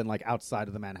something like outside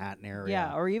of the Manhattan area.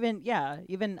 Yeah, or even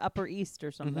Upper East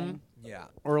or something. Yeah.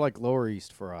 Or like Lower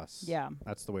East for us. Yeah.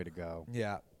 That's the way to go.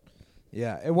 Yeah.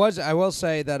 Yeah. It was. I will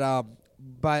say that.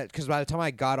 Because by the time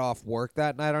I got off work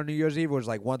that night on New Year's Eve, it was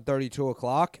like 1:30, 2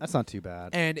 o'clock, That's not too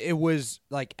bad. and it was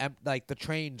like like the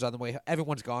trains on the way.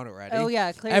 Everyone's gone already. Oh yeah,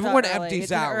 it clears Everyone out early. empties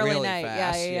It's an out early really night.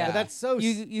 fast. Yeah. But that's so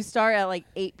You start at like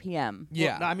 8 p.m.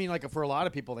 Yeah. Well, I mean, like for a lot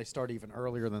of people, they start even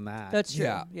earlier than that. That's true.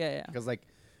 Yeah. Yeah. Because like,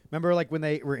 remember like when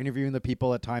they were interviewing the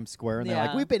people at Times Square and they're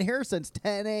like, Yeah. "We've been here since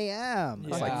 10 a.m."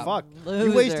 It's Yeah. like, fuck,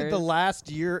 you wasted the Losers. last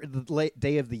year, the late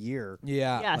day of the year.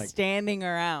 Yeah. Yeah, like- standing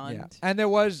around. Yeah. And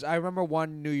I remember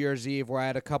one New Year's Eve where I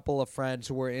had a couple of friends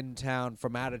who were in town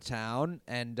from out of town,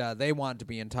 and they wanted to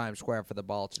be in Times Square for the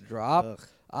ball to drop. Ugh.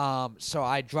 So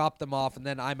I dropped them off, and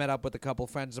then I met up with a couple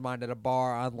friends of mine at a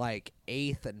bar on like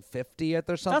 8th and 50th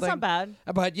or something. That's not bad.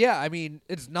 But yeah, I mean,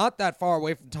 it's not that far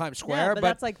away from Times Square. Yeah, but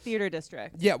that's like theater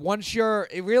district. yeah, once you're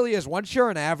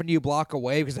an avenue block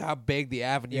away because of how big the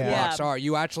avenue Yeah. blocks Yeah. are,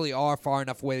 you actually are far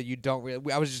enough away that you don't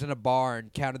really. I was just in a bar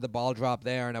and counted the ball drop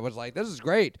there, and I was like, this is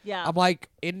great. Yeah. I'm like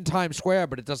in Times Square,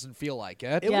 but it doesn't feel like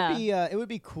it. It would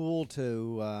be cool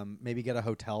to maybe get a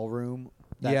hotel room.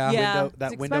 That Yeah. Yeah, window,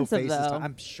 that it's window expensive, faces. though.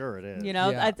 I'm sure it is. You know,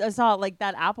 Yeah. I saw like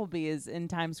that Applebee's in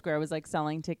Times Square was like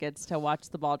selling tickets to watch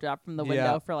the ball drop from the window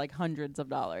Yeah. for like hundreds of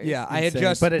dollars. Yeah, I had Insane.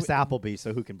 just. but it's Applebee's,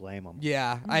 so who can blame them?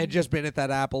 Yeah, I had just been at that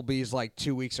Applebee's like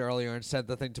 2 weeks earlier and sent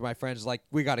the thing to my friends like,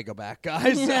 we got to go back,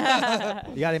 guys. You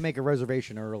got to make a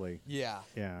reservation early. Yeah.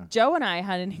 Yeah. Joe and I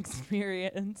had an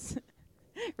experience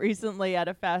recently at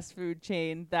a fast food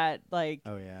chain that like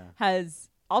Oh yeah. has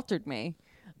altered me.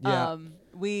 Yeah.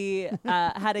 We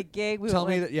had a gig. Tell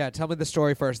me the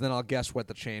story first, and then I'll guess what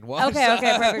the chain was. Okay,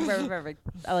 perfect.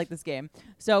 I like this game.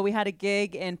 So we had a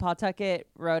gig in Pawtucket,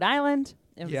 Rhode Island.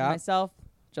 It was Yeah. myself,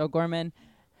 Joe Gorman,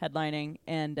 headlining,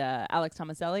 and Alex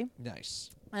Tomaselli. Nice.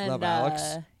 And, Love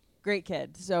Alex. great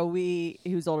kid. So he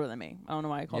was older than me. I don't know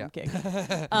why I called him King. He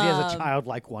has a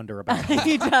childlike wonder about him.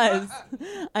 He does.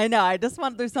 I know.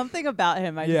 There's something about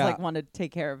him. I just want to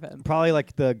take care of him. Probably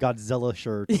like the Godzilla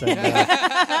shirts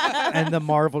and the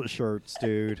Marvel shirts,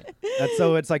 dude. That's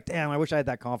so. It's like, damn. I wish I had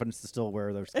that confidence to still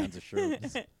wear those kinds of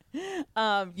shirts.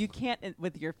 You can't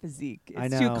with your physique. It's I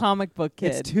know. too comic book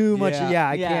kid. It's too much. Yeah,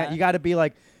 I can't. You got to be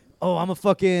like, oh, I'm a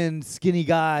fucking skinny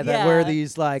guy that wear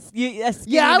these like.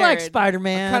 I like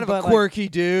Spider-Man. Kind of a quirky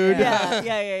dude.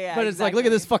 Yeah. But it's like, look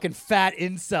at this fucking fat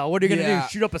incel. What are you gonna do?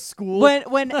 Shoot up a school?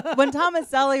 When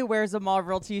Tomaselli wears a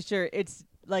Marvel T-shirt, it's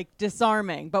like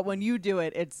disarming. But when you do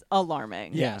it, it's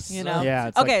alarming. Yes. You know.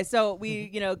 Yeah. Okay, so we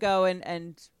go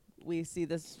and we see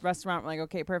this restaurant. We're like,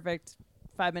 okay, perfect.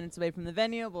 5 minutes away from the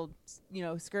venue. We'll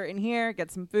skirt in here,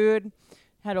 get some food,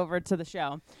 head over to the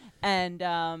show, and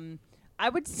I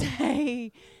would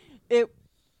say it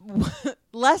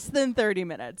less than 30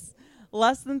 minutes.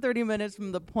 Less than 30 minutes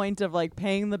from the point of like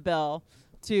paying the bill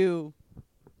to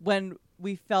when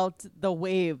we felt the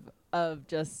wave of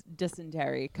just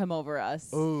dysentery come over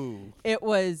us. Ooh. It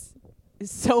was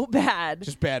so bad.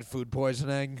 Just bad food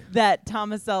poisoning. That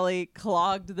Tomaselli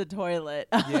clogged the toilet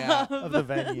of the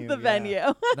venue.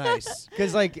 venue. Nice.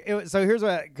 Because here's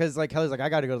what, because like Kelly's like, I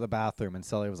got to go to the bathroom, and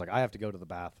Sully was like, I have to go to the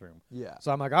bathroom. Yeah.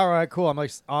 So I'm like, all right, cool. I'm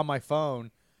like on my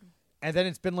phone, and then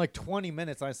it's been like 20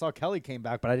 minutes, and I saw Kelly came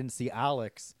back, but I didn't see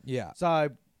Alex. Yeah. So I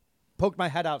poked my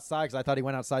head outside because I thought he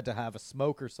went outside to have a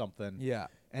smoke or something. Yeah.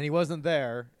 And he wasn't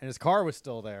there, and his car was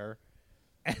still there,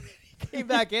 and he came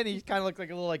back in. He kind of looked like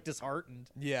a little like disheartened.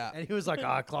 Yeah. And he was like, "Oh,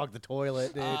 I clogged the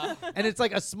toilet, dude." And it's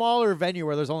like a smaller venue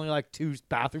where there's only like 2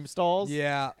 bathroom stalls.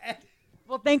 Yeah.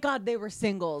 Well, thank God they were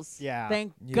singles. Yeah.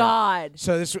 Thank God.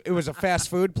 So it was a fast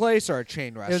food place or a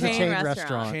chain It restaurant? was a chain Chain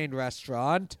restaurant. Chain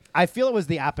restaurant. I feel it was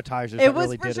the appetizers. It that was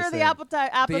really for did sure us the in.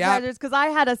 appetizers because I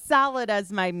had a salad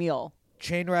as my meal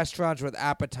Chain restaurants with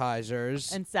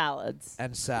appetizers and salads.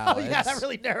 and Oh salads. yeah, that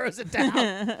really narrows it down.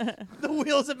 The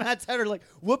wheels of Matt's head are like,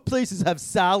 what places have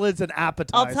salads and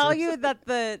appetizers? I'll tell you that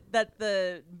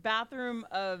the bathroom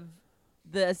of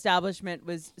the establishment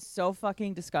was so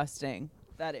fucking disgusting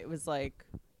that it was like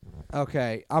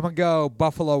Okay, I'm gonna go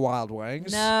Buffalo Wild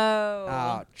Wings.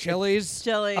 no. Chili's.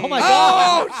 Chili. Oh my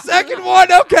God. Oh, second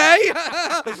one. Okay.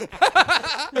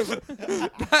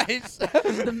 Nice.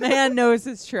 The man knows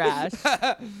his trash.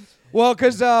 Well,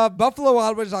 because Buffalo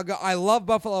Wild Wings, I love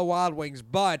Buffalo Wild Wings,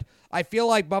 but I feel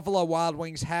like Buffalo Wild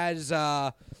Wings has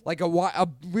like a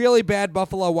really bad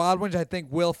Buffalo Wild Wings. I think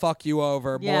will fuck you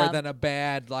over more than a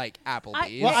bad like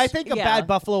Applebee's. Well, I think a bad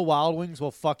Buffalo Wild Wings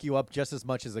will fuck you up just as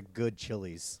much as a good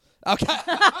Chili's. Okay.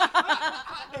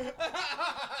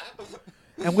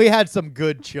 And we had some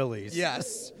good Chili's.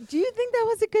 Yes. Do you think that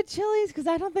was a good Chili's? Because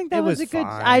I don't think that It was was a good.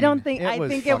 fine. I don't think. It I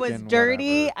was think it was fucking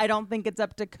dirty. whatever. I don't think it's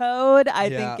up to code.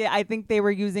 Yeah. I think they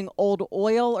were using old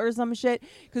oil or some shit.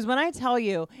 Because when I tell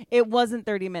you, it wasn't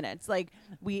 30 minutes. Like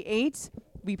we ate,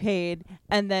 we paid,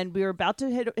 and then we were about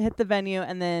to hit the venue,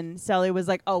 and then Sally was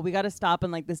like, "Oh, we got to stop in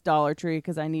like this Dollar Tree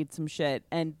because I need some shit."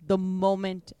 And the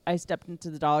moment I stepped into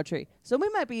the Dollar Tree, so we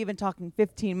might be even talking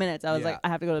 15 minutes. I was like, "I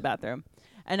have to go to the bathroom,"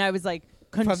 and I was like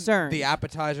concerned. From the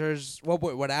appetizers. What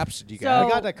apps did you So- get?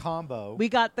 We got the combo. We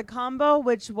got the combo,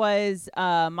 which was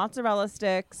mozzarella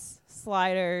sticks,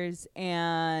 sliders,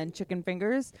 and chicken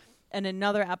fingers, and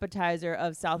another appetizer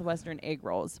of Southwestern egg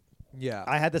rolls. Yeah.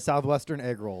 I had the Southwestern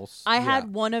egg rolls. I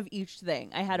had one of each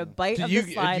thing. I had a bite Did of you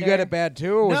the slider. you get it bad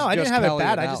too? Or was No, it I just didn't have it Kelly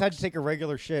bad. and I just had Alex? to take a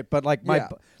regular shit. But like Yeah.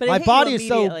 But it my hit you body is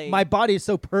so immediately. my body is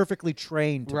so perfectly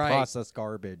trained to Right. process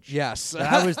garbage. Yes.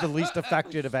 that I was the least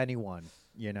affected of anyone.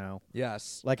 You know,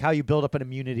 Yes. like how you build up an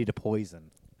immunity to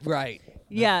poison. Right.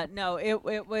 Yeah, no, it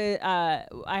was.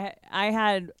 I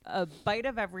had a bite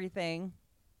of everything,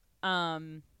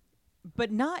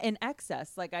 but not in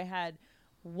excess. Like I had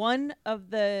one of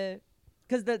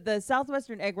because the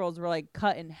Southwestern egg rolls were like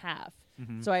cut in half.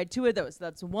 So I had 2 of those. So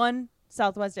that's one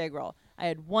Southwest egg roll. I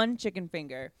had 1 chicken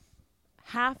finger,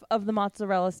 half of the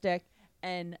mozzarella stick,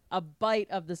 and a bite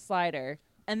of the slider.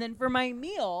 And then for my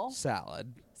meal,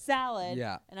 Salad. salad.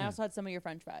 Yeah. And I also had some of your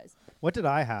French fries. What did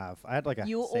I have? I had like a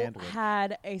You sandwich.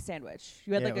 had a sandwich.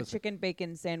 You had Yeah, like it a was- chicken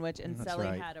bacon sandwich, and That's Sally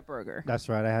right. had a burger. That's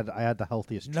right. I had the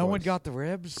healthiest. No one choice. got the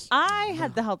ribs. I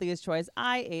had the healthiest choice.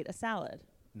 I ate a salad.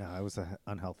 No, it was an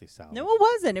unhealthy salad. No, it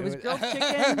wasn't. It It was was- grilled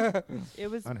chicken. It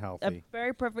was Unhealthy. a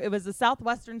very perfect. It was a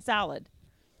Southwestern salad.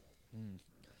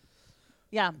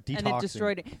 Yeah, and it Detoxing.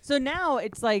 destroyed it. So now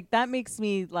it's like that makes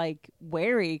me like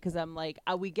wary because I'm like,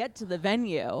 we get to the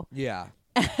venue Yeah.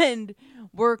 and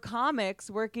we're comics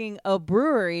working a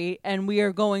brewery and we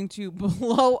are going to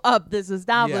blow up this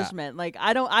establishment. Like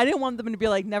I didn't want them to be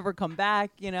like never come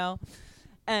back, you know.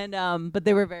 And but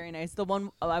they were very nice.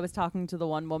 I was talking to the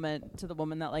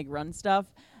woman that like runs stuff,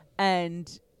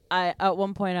 and at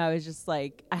one point I was just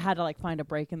like, I had to like find a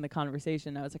break in the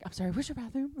conversation. I was like, I'm sorry, where's your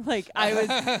bathroom? Like I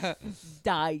was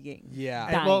dying.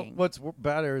 Yeah. Dying. Well, what's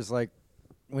better is like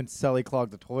when Sally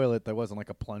clogged the toilet, there wasn't like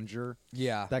a plunger.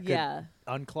 Yeah. That could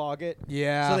unclog it.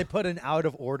 Yeah. So they put an out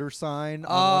of order sign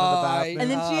on one of the bathrooms.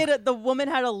 And then the woman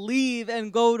had to leave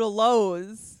and go to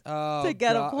Lowe's to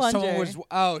get a plunger.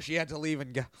 She had to leave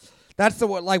and go. That's the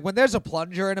one. Like when there's a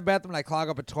plunger in a bathroom and I clog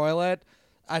up a toilet,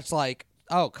 it's like,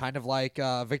 kind of like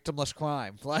victimless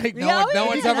crime. Like no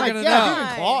one's ever gonna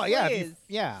know.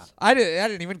 I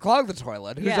didn't even clog the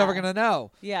toilet. Who's ever gonna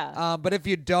know? Yeah. But if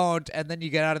you don't, and then you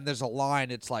get out and there's a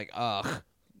line, it's like, ugh.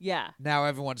 Yeah. Now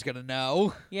everyone's gonna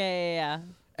know. Yeah.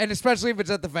 And especially if it's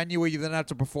at the venue where you then have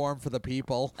to perform for the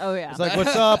people. Oh yeah. It's like,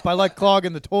 what's up? I like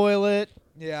clogging the toilet.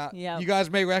 Yeah. Yep. You guys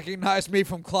may recognize me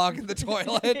from clogging the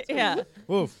toilet. Yeah.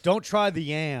 Oof, don't try the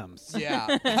yams.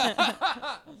 Yeah.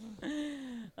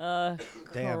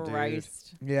 Damn,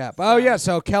 Christ. dude. Yeah.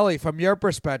 So Kelly, from your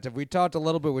perspective, we talked a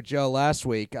little bit with Joe last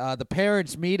week. The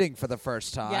parents meeting for the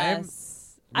first time.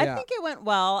 Yes. I think it went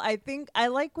well. I think I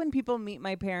like when people meet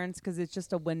my parents because it's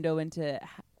just a window into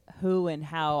who and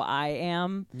how I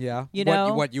am. Yeah. You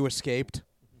know? What you escaped?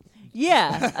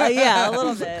 Yeah. Yeah, a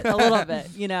little bit,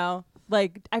 you know?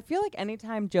 Like, I feel like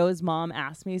anytime Joe's mom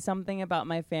asks me something about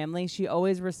my family, she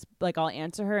always, I'll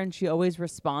answer her and she always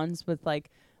responds with, like,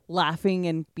 laughing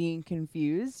and being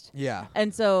confused. Yeah.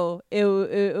 And so it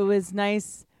was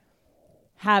nice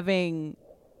having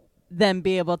them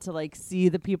be able to, like, see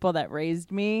the people that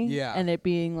raised me. Yeah. And it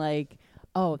being like,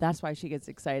 oh, that's why she gets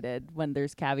excited when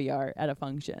there's caviar at a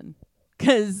function.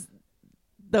 Because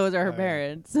those are her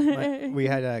parents. We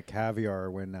had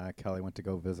caviar when Kelly went to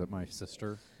go visit my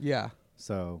sister. Yeah.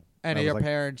 So. And are your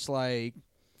parents, like,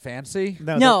 fancy?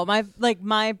 No, my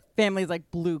family's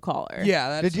like blue collar.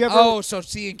 Yeah. Did you ever? So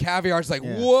seeing caviar is like,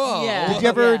 whoa. Yeah.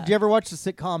 Did you ever watch the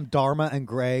sitcom Dharma and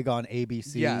Greg on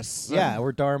ABC? Yes. Yeah,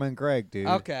 we're Dharma and Greg, dude.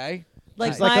 Okay.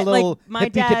 Like, like a little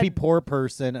hippy-dippy poor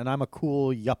person, and I'm a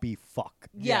cool yuppie fuck.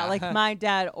 Yeah, like my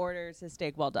dad orders his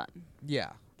steak well done. Yeah.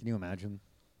 Can you imagine?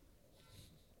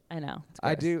 I know.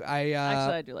 I do. Actually,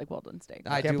 I do like well done steak.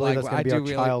 I can't believe that's going to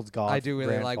be our child's golf. I do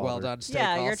really like well done steak.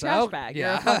 Yeah, you're a trash bag. You're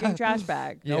a fucking trash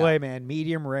bag. No way, man.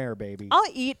 Medium rare, baby. I'll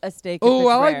eat a steak. Oh,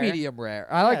 I like rare. medium rare.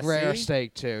 I like rare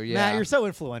steak too. Yeah. Matt, you're so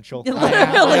influential. Literally,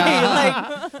 like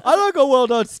I don't go well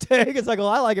done steak. It's like, well,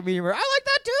 I like it medium rare. I like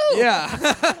that too.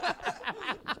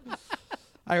 Yeah.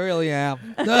 I really am.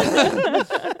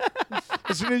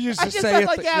 As soon as you just say it,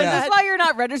 that's why you're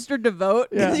not registered to vote.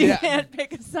 Yeah. You can't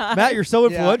pick a side. Matt, you're so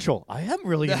influential. I am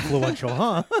really influential,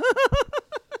 huh?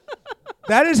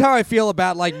 That is how I feel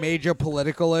about like major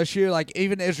political issue. Like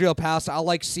even Israel Palestine, I'll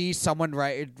like see someone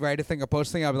write a thing or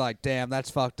post a thing. I'll be like, damn, that's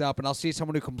fucked up. And I'll see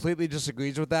someone who completely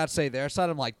disagrees with that say their side.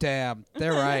 I'm like, damn,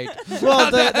 they're right.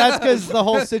 Well, that's because the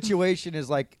whole situation is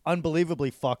like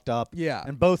unbelievably fucked up. Yeah.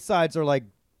 And both sides are like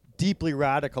deeply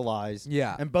radicalized.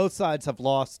 Yeah. And both sides have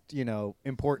lost,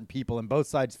 important people, and both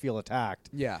sides feel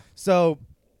attacked. Yeah. So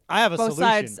I have a Both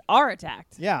solution. sides are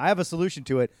attacked. Yeah, I have a solution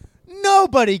to it.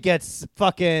 Nobody gets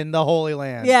fucking the Holy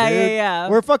Land. Yeah, dude. yeah.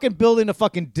 We're fucking building a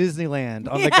fucking Disneyland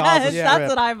on the Gaza Strip. That's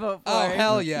what I vote for. Oh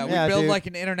hell yeah! Yeah, we build dude. like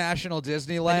an international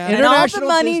Disneyland. And all the International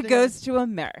money Disney- goes to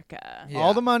America. Yeah.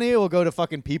 All the money will go to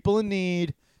fucking people in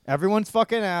need. Everyone's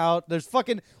fucking out. There's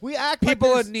fucking we act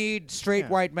People like in need, straight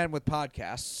white men with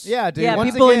podcasts. Yeah, dude. Yeah,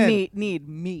 once people again, in need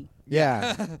me.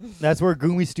 Yeah, that's where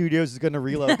Goomy Studios is going to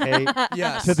relocate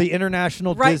Yes. to the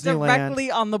international Right Disneyland.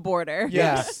 directly on the border.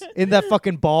 Yes. in that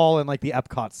fucking ball in like the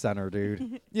Epcot Center,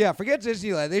 dude. Yeah, forget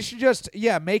Disneyland. They should just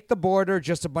make the border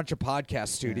just a bunch of podcast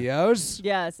studios.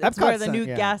 Yes, it's Epcot where the Center, new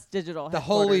yeah. gas digital The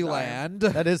Holy headquarters are. Land.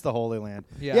 That is the Holy Land.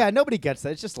 Yeah. Nobody gets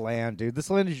that. It's just land, dude. This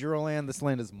land is your land. This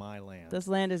land is my land. This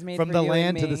land is made From for the you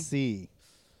land and to me. the sea,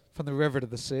 From the river to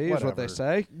the sea is what they Whatever.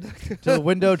 say. to the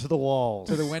window to the walls.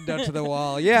 To the window to the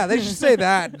wall. Yeah, they should say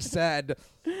that instead.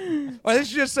 Or they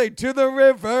should just say to the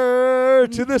river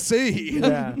to the sea.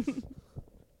 Yeah.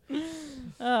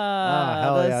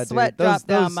 hell the yeah, dude. sweat Those- dropped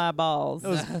down those- my balls.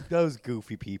 Those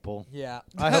goofy people. Yeah.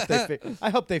 I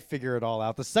hope they figure it all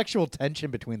out. The sexual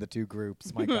tension between the two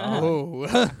groups. My God.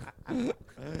 Oh.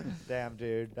 Damn,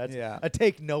 dude. That's Yeah. a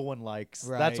take no one likes.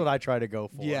 Right. That's what I try to go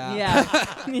for. Yeah.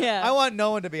 yeah, yeah. I want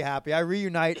no one to be happy. I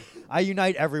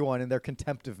unite everyone in their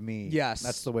contempt of me. Yes.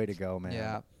 That's the way to go, man.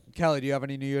 Yeah. Kelly, do you have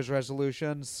any New Year's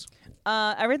resolutions?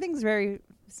 Everything's very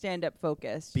stand-up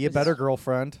focused. Be a Just better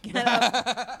girlfriend. get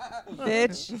up,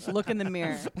 bitch. Look in the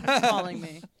mirror. It's calling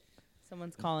me.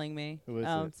 Someone's calling me. Who is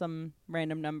it? Some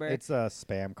random number. It's a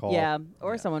spam call. Yeah,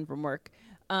 or someone from work.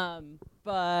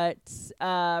 But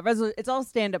it's all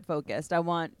stand-up focused. I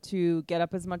want to get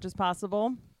up as much as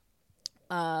possible,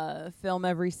 film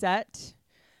every set,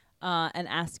 and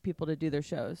ask people to do their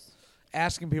shows.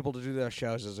 Asking people to do their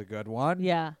shows is a good one.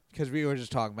 Yeah. Because we were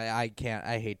just talking about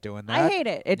I hate doing that. I hate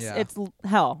it. It's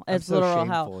hell. It's so literal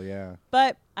shameful, hell. Yeah.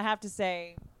 But I have to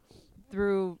say,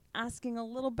 through asking a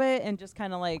little bit and just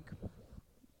kind of like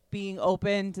being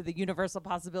open to the universal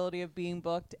possibility of being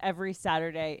booked every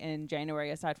Saturday in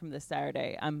January, aside from this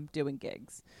Saturday, I'm doing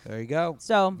gigs. There you go.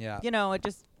 So, Yeah.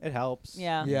 It helps.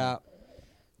 Yeah. Yeah.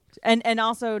 And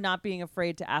also not being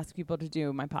afraid to ask people to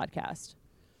do my podcast.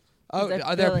 Oh,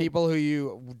 are there people who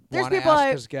you want to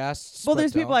ask as guests? Well,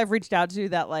 there's people I've reached out to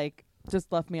that like just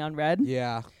left me on red.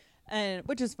 Yeah. And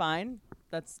which is fine.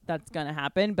 That's gonna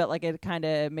happen, but like it kind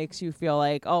of makes you feel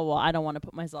like, oh well, I don't want to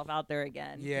put myself out there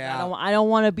again. Yeah, I don't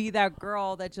want to be that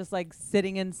girl that's just like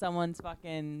sitting in someone's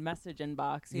fucking message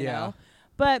inbox, you know.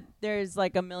 But there's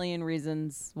like a million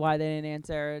reasons why they didn't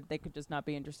answer. They could just not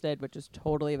be interested, which is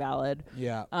totally valid.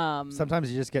 Yeah.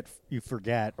 Sometimes you just you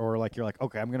forget, or like you're like,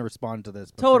 okay, I'm gonna respond to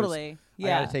this. But totally. First, I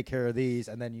gotta take care of these,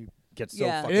 and then you get so.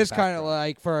 Yeah. Fucking it is kind of backtracked.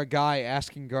 like for a guy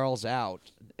asking girls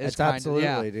out. It's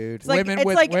absolutely, dude. It's like, women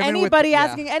with anybody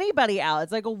asking anybody out.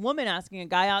 It's like a woman asking a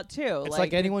guy out too. It's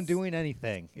like anyone doing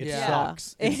anything. It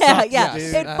sucks. It sucks, yeah.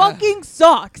 dude. It fucking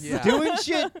sucks. Yeah. Doing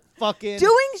shit fucking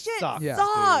sucks.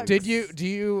 Sucks. Did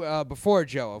you before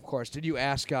Joe, of course, did you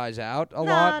ask guys out a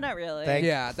No, lot? not really. Thank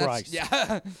That's Christ.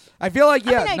 I feel like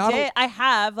I mean, I did. I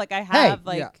have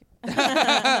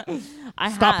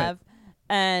I Stop have. it.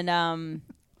 And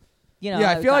you know,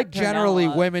 I feel like got turned down generally a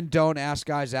lot. women don't ask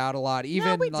guys out a lot.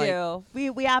 Even we like, do.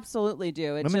 We absolutely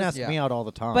do. It's Women just, ask me out all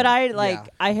the time. but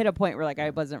I hit a point where like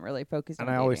I wasn't really focused and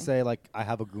on I always dating. say like I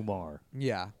have a gumar.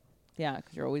 Yeah. Yeah,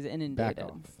 because you're always Back inundated.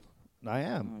 off. I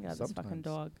am. Oh my God, this sometimes. fucking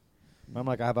dog. I'm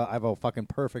like I have a fucking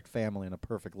perfect family and a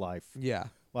perfect life. Yeah.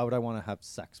 Why would I want to have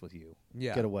sex with you?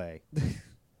 Yeah. Get away.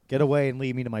 Get away and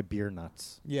leave me to my beer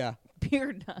nuts. Yeah.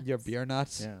 Beer nuts. Your beer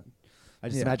nuts. Yeah. I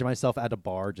just imagine myself at a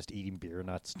bar just eating beer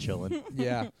nuts, chilling.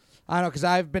 Yeah. I don't know, because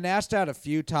I've been asked out a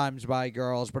few times by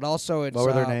girls, but also it's... What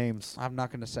were their names? I'm not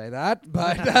going to say that,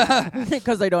 but...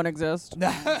 Because they don't exist.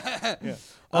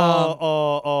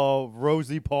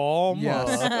 Rosie Palm.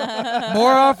 Yes.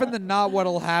 More often than not,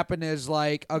 what'll happen is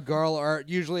like a girl or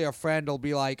usually a friend will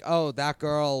be like, oh, that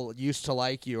girl used to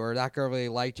like you, or that girl really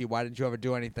liked you. Why didn't you ever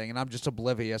do anything? And I'm just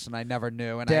oblivious and I never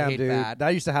knew. And Damn, I hate dude.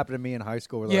 that. Used to happen to me in high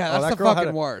school. Where Yeah, like, that's that the girl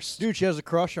fucking worst. Dude, she has a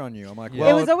crush on you. I'm like, Yeah.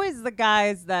 well, It was always the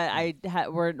guys that I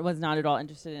was not at all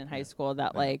interested in high school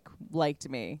that like liked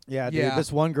me. yeah, dude. Yeah.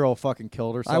 This one girl fucking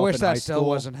killed herself. I wish in that high still school.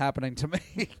 wasn't happening to me.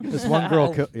 This one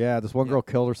girl, this one girl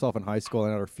killed herself in high school,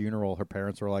 and at her funeral, her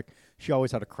parents were like, "She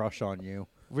always had a crush on you."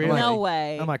 Really? No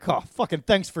way. I'm like, "Oh, fucking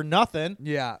thanks for nothing."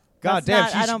 Yeah. God That's damn,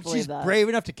 not- I don't believe she's that. brave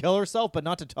enough to kill herself, but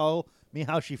not to tell me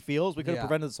how she feels. We could have Yeah.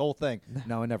 prevented this whole thing.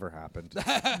 No, it never happened.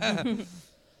 I'm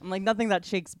like, nothing that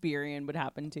Shakespearean would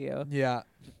happen to you. Yeah.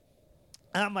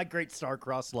 I'm my great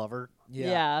star-crossed lover.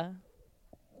 Yeah.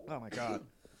 Oh my god.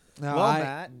 No, Well,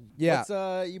 Matt, yeah.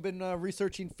 what's, you've been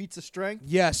researching feats of strength.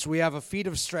 Yes, we have a feat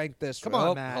of strength this week. Come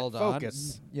on, Matt, Hold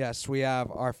focus. on. Yes, we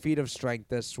have our feat of strength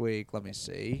this week. Let me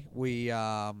see. We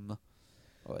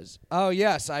Oh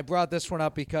yes, I brought this one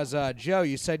up because Joe,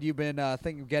 you said you've been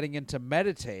thinking of getting into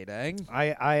meditating.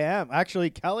 I am. Actually,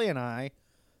 Kelly and I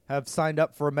have signed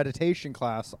up for a meditation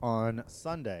class on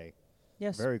Sunday.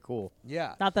 Yes. Very cool.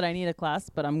 Yeah. Not that I need a class,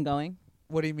 but I'm going.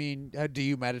 What do you mean? Do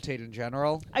you meditate in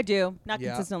general? I do. Not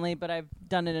Yeah. consistently, but I've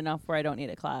done it enough where I don't need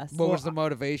a class. What was the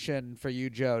motivation for you,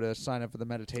 Joe, to sign up for the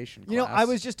meditation class? You know, I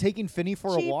was just taking Finney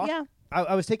for Cheap, a walk. yeah.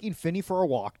 I was taking Finney for a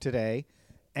walk today,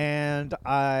 and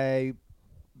I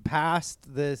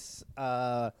passed this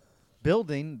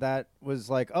building that was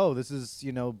like, oh, this is,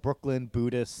 Brooklyn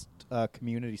Buddhist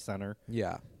Community Center.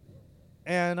 Yeah.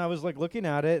 And I was like looking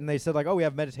at it, and they said like, oh, we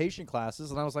have meditation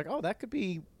classes, and I was like, oh, that could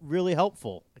be really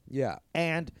helpful. Yeah.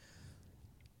 And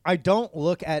I don't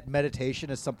look at meditation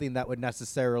as something that would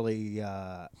necessarily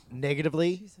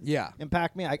negatively Yeah.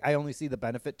 impact me. I only see the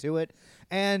benefit to it.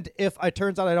 And if it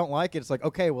turns out I don't like it, it's like,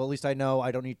 okay, well, at least I know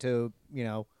I don't need to,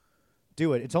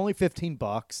 do it. It's only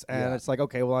 $15, and Yeah. it's like,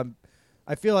 okay, well,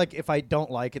 I feel like if I don't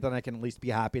like it, then I can at least be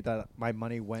happy that my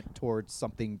money went towards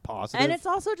something positive. And it's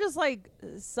also just like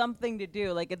something to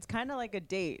do. Like it's kind of like a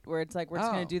date where it's like we're just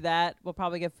Oh. gonna do that. We'll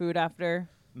probably get food after.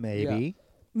 Maybe.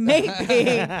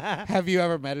 Maybe. Have you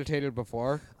ever meditated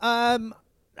before? I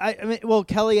mean, well,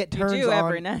 Kelly, it turns do on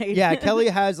every night. Yeah, Kelly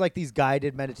has like these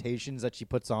guided meditations that she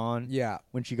puts on. Yeah.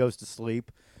 When she goes to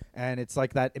sleep, and it's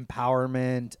like that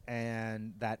empowerment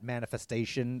and that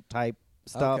manifestation type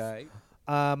stuff. Okay.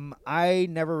 I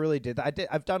never really did that.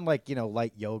 I've done like,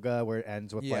 light yoga where it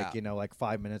ends with Yeah. like, like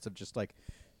 5 minutes of just like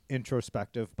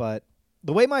introspective. But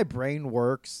the way my brain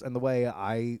works and the way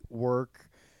I work,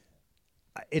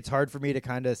 it's hard for me to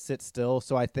kind of sit still.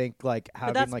 So I think like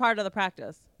having But that's like, part of the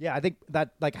practice. yeah, I think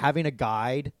that like having a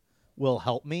guide will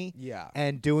help me. Yeah.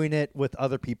 And doing it with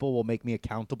other people will make me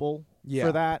accountable Yeah.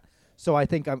 for that. So I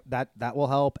think that will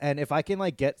help. And if I can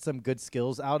like get some good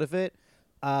skills out of it,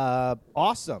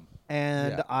 awesome.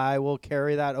 And Yeah. I will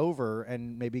carry that over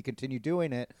and maybe continue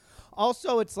doing it.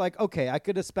 Also, it's like, okay, I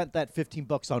could have spent that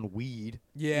 $15 on weed.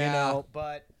 Yeah.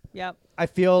 But Yep. I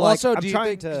feel Well, like also, I'm do you trying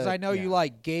think, to. because I know yeah. you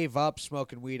like gave up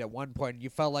smoking weed at one point, and you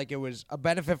felt like it was a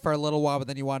benefit for a little while, but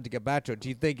then you wanted to get back to it. Do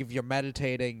you think if you're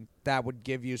meditating, that would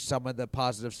give you some of the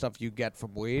positive stuff you get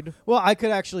from weed? Well, I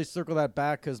could actually circle that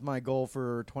back because my goal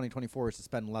for 2024 is to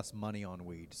spend less money on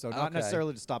weed. So not Okay.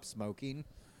 necessarily to stop smoking,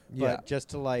 Yeah. but just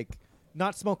to like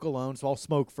not smoke alone. So I'll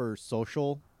smoke for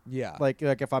social. Yeah. Like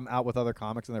if I'm out with other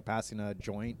comics and they're passing a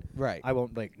joint, Right. I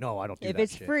won't like. No, I don't do If that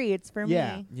it's shit. free, it's for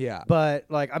Yeah. me. Yeah. But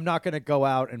like, I'm not gonna go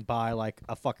out and buy like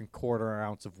a fucking quarter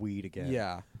ounce of weed again.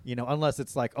 Yeah. Unless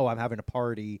it's like, oh, I'm having a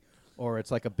party, or it's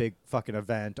like a big fucking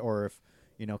event, or if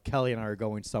Kelly and I are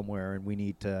going somewhere and we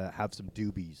need to have some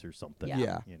doobies or something.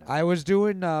 Yeah. I was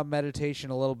doing meditation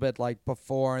a little bit like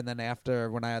before and then after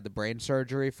when I had the brain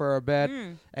surgery for a bit.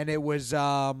 And it was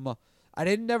I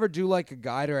didn't never do like a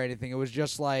guide or anything. It was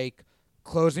just like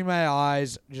closing my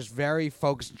eyes, just very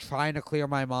focused, trying to clear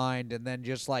my mind, and then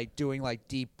just like doing like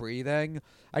deep breathing.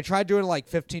 I tried doing like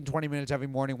 15, 20 minutes every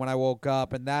morning when I woke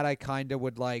up, and that I kind of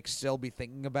would like still be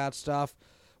thinking about stuff.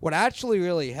 What actually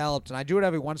really helped, and I do it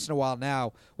every once in a while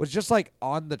now, was just like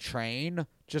on the train,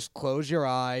 just close your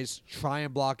eyes, try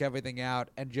and block everything out,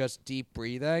 and just deep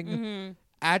breathing.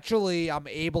 Actually, I'm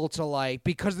able to like,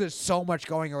 because there's so much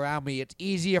going around me, it's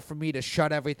easier for me to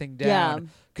shut everything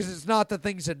down. Because it's not the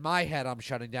things in my head I'm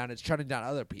shutting down, it's shutting down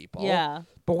other people. Yeah.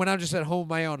 But when I'm just at home with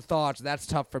my own thoughts, that's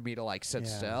tough for me to like sit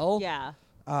still. Yeah.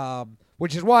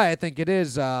 Which is why I think it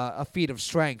is a feat of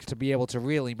strength to be able to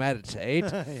really meditate,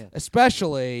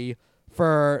 especially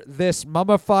for this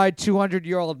mummified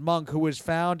 200-year-old monk who was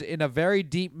found in a very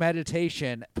deep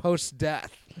meditation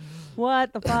post-death.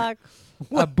 What the fuck?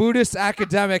 A Buddhist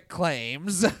academic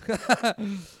claims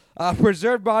a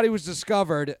preserved body was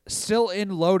discovered still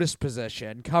in lotus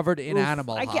position, covered in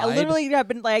animal hide.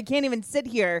 I can't even sit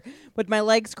here with my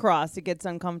legs crossed. It gets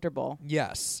uncomfortable.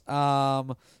 Yes.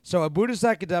 So a Buddhist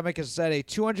academic has said a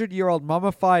 200-year-old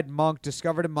mummified monk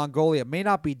discovered in Mongolia may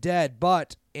not be dead,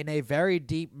 but in a very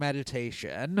deep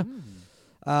meditation.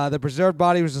 The preserved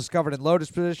body was discovered in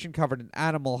lotus position, covered in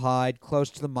animal hide,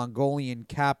 close to the Mongolian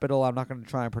capital. I'm not going to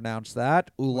try and pronounce that.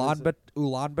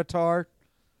 Ulaanbaatar.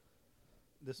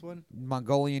 This one?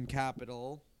 Mongolian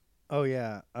capital. Oh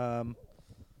yeah.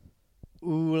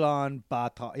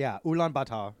 Ulaanbaatar. Yeah,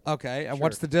 Ulaanbaatar. Okay, and Sure.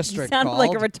 what's the You district sound called?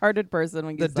 like a retarded person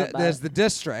when you said that. There's the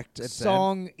district. It's in.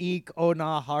 Song Ik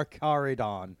Ona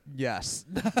Harkaridon. Yes.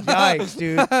 Yikes,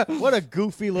 dude. What a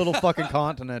goofy little fucking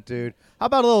continent, dude. How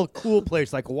about a little cool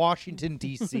place like Washington,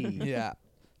 D.C.? Yeah.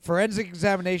 Forensic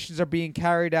examinations are being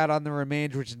carried out on the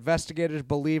remains, which investigators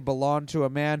believe belong to a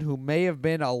man who may have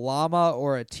been a lama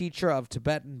or a teacher of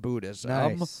Tibetan Buddhism.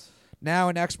 Nice. Now,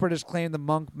 an expert has claimed the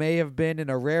monk may have been in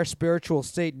a rare spiritual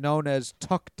state known as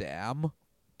Tukdam.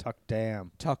 Tukdam.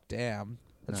 Tukdam.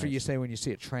 That's what Nice. you say when you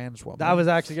see a trans woman. I was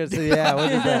actually going to say, yeah,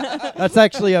 what is that? That's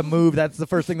actually a move. That's the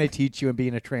first thing they teach you in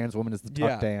being a trans woman is the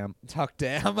Tukdam.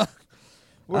 Tukdam.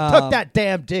 Tuck that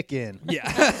damn dick in.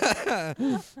 Yeah.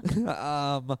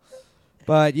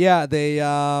 But yeah, they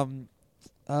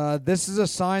this is a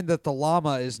sign that the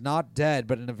Lama is not dead,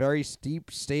 but in a very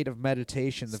steep state of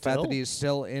meditation. The fact Still? that he is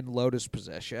still in lotus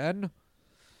position.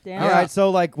 Damn. All right, so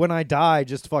like when I die,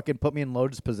 just fucking put me in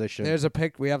lotus position. There's a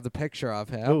pic. We have the picture of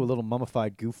him. Oh, a little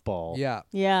mummified goofball. Yeah.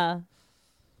 Yeah.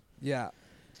 Yeah.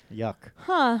 Yuck.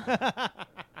 Huh.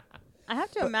 I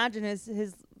have to imagine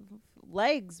his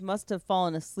legs must have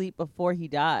fallen asleep before he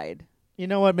died. You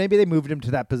know what? Maybe they moved him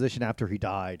to that position after he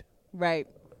died, Right.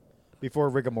 before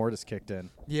rigor mortis kicked in.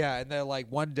 Yeah, and they're like,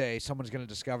 one day someone's gonna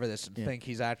discover this and think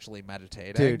he's actually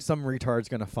meditating. Dude, some retard's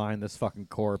gonna find this fucking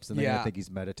corpse and they're Yeah. gonna think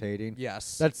he's meditating.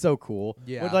 Yes. That's so cool.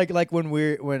 Yeah. Like when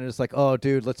it's like, oh,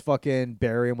 dude, let's fucking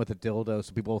bury him with a dildo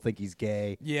so people will think he's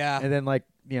gay. Yeah. And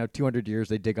then 200 years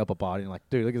they dig up a body and like,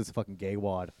 dude, look at this fucking gay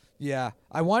wad. Yeah,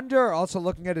 I wonder. Also,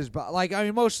 looking at his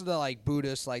most of the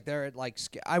Buddhists, they're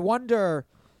I wonder,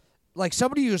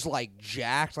 somebody who's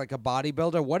jacked, like a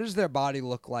bodybuilder. What does their body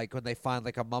look like when they find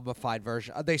a mummified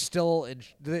version? Are they still in?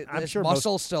 I'm is sure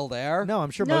muscle still there? No, I'm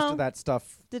sure No. most of that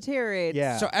stuff. Deteriorates.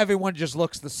 Yeah. So everyone just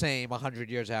looks the same 100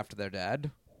 years after they're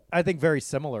dead. I think very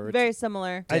similar. Very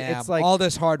similar. Damn, it's like all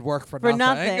this hard work for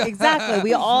nothing. Exactly.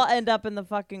 We all end up in the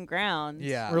fucking ground.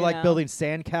 Yeah. we're like building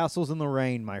sandcastles in the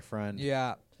rain, my friend.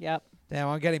 Yeah. Yep. Damn,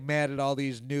 I'm getting mad at all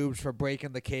these noobs for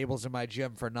breaking the cables in my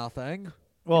gym for nothing.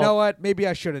 Well, you know what? Maybe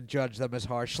I shouldn't judge them as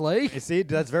harshly. You see,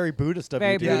 that's very Buddhist of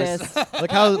Very you, dude. Buddhist.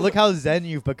 look how zen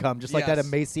you've become, just like that Yes.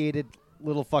 emaciated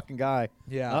little fucking guy.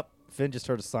 Yeah. Up, Finn just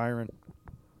heard a siren.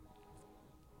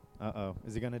 Uh-oh.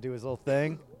 Is he going to do his little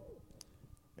thing?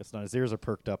 Guess not. His ears are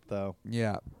perked up, though.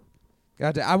 Yeah.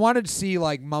 I wanted to see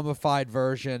like mummified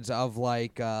versions of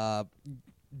like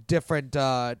different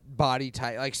body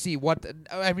type. Like see what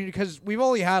I mean, because we've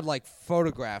only had like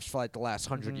photographs for like the last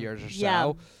 100 years or so.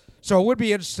 Yeah. So it would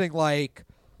be interesting, like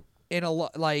in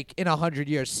 100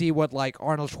 years, see what like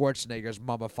Arnold Schwarzenegger's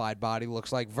mummified body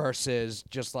looks like versus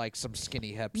just like some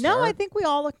skinny hipster. No, I think we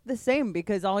all look the same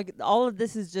because all of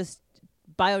this is just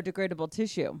biodegradable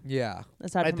tissue. Yeah.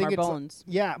 Aside from our bones.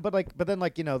 Yeah, but then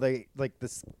they like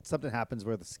this something happens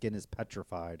where the skin is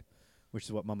petrified, which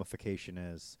is what mummification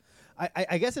is.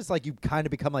 I guess it's like you kind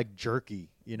of become like jerky,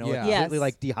 Yeah. like completely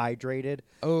like dehydrated.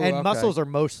 Oh, and okay. muscles are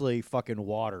mostly fucking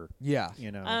water. Yeah. I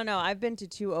don't know. I've been to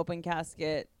 2 open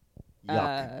casket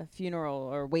funeral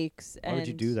or wakes. Why would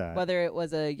you do that? Whether it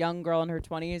was a young girl in her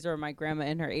 20s or my grandma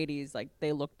in her 80s, like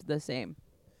they looked the same.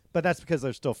 But that's because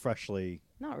they're still freshly.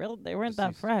 Not real. They weren't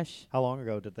that fresh. How long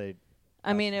ago did they?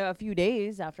 I mean, a few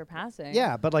days after passing.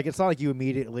 Yeah, but like it's not like you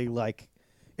immediately like.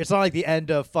 It's not like the end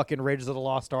of fucking Raiders of the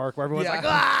Lost Ark where everyone's like,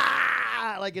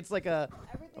 ah, like it's like a.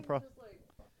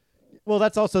 Well,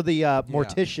 that's also the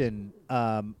mortician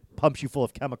pumps you full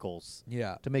of chemicals.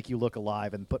 Yeah. To make you look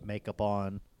alive and put makeup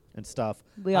on and stuff.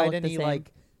 We all Hide look the any same.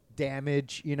 like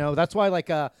damage, That's why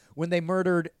like when they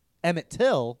murdered Emmett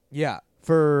Till. Yeah.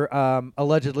 For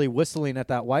allegedly whistling at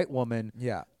that white woman.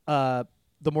 Yeah.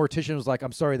 The mortician was like,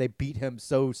 I'm sorry, they beat him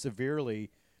so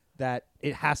severely that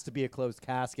it has to be a closed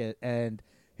casket. And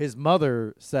his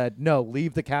mother said, no,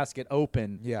 leave the casket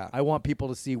open. Yeah. I want people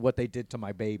to see what they did to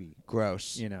my baby.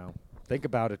 Gross. Think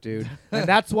about it, dude. And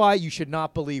that's why you should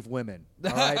not believe women,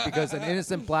 all right? Because an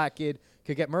innocent black kid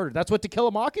could get murdered. That's what To Kill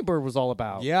a Mockingbird was all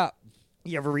about. Yeah.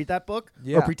 You ever read that book?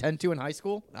 Yeah. Or pretend to in high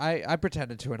school? I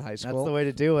pretended to in high school. That's the way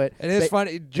to do it. It is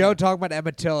funny. Joe talking about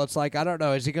Emmett Till. It's like, I don't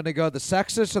know. Is he going to go the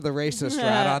sexist or the racist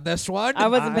route on this one? I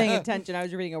wasn't paying attention. I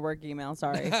was reading a work email.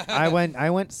 Sorry. I went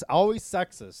always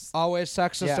sexist. Always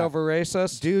sexist over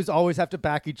racist. Dudes always have to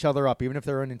back each other up, even if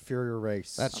they're an inferior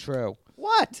race. That's true.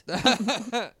 What?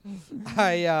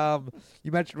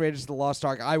 You mentioned Raiders of the Lost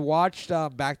Ark. I watched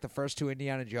back the first 2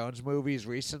 Indiana Jones movies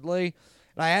recently.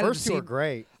 And I hadn't First 2 are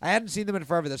great. I hadn't seen them in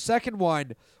forever. The second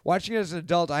one, watching it as an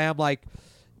adult, I am like,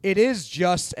 it is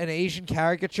just an Asian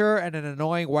caricature and an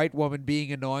annoying white woman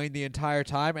being annoying the entire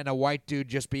time and a white dude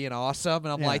just being awesome.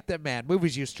 And I'm like, that man,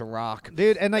 movies used to rock.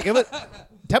 Dude, and like it was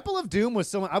Temple of Doom was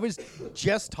someone I was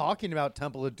just talking about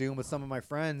Temple of Doom with some of my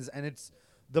friends, and it's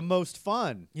the most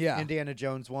fun Indiana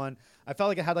Jones one. I felt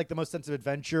like it had like the most sense of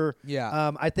adventure.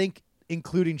 Yeah. I think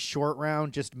including Short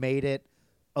Round just made it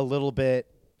a little bit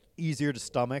easier to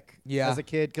stomach as a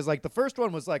kid, because like the first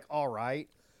one was like all right,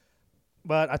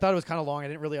 but I thought it was kind of long. I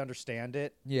didn't really understand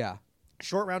it. Yeah.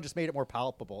 Short Round just made it more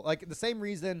palpable. Like the same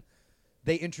reason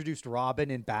they introduced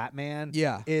Robin in Batman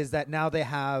is that now they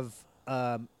have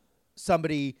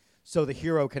somebody so the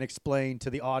hero can explain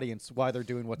to the audience why they're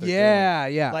doing what they're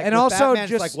doing. Yeah. Like and with also Batman,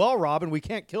 just it's like, well, Robin, we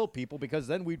can't kill people because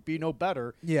then we'd be no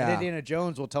better. Yeah. And Indiana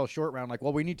Jones will tell Short Round like,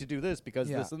 well, we need to do this because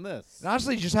this and this. And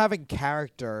honestly, just having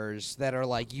characters that are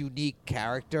like unique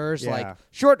characters, Yeah. like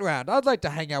Short Round. I'd like to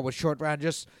hang out with Short Round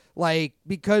just like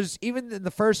because even in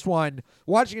the first one,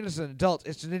 watching it as an adult,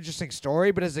 it's an interesting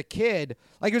story. But as a kid,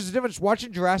 like there's a difference.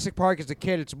 Watching Jurassic Park as a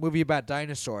kid, it's a movie about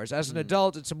dinosaurs. As an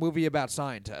adult, it's a movie about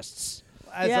scientists.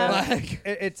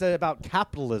 It's about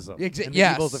capitalism. And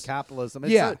the evils of capitalism.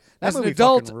 That as an movie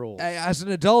adult, fucking rules. as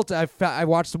an adult, I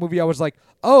watched the movie. I was like,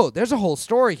 oh, there's a whole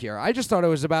story here. I just thought it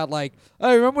was about like,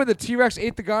 oh, remember when the T-Rex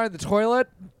ate the guy in the toilet?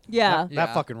 Yeah.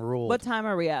 That fucking rules. What time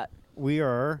are we at? We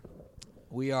are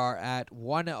at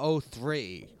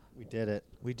 1:03. We did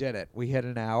it. We hit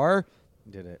an hour.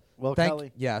 We did it. Well,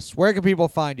 Kelly. Yes. Where can people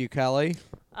find you, Kelly?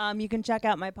 You can check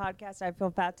out my podcast, I Feel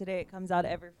Fat Today. It comes out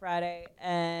every Friday.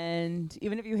 And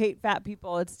even if you hate fat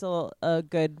people, it's still a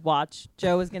good watch.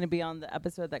 Joe is going to be on the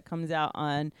episode that comes out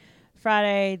on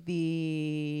Friday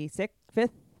the 5th.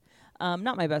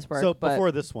 Not my best work. So but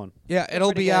before this one. Yeah,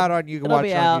 it'll be good. out on. You can It'll watch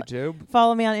be it on out. YouTube.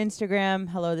 Follow me on Instagram.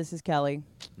 Hello, this is Kelly.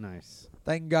 Nice.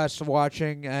 Thank you guys for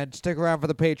watching, and stick around for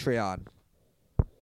the Patreon.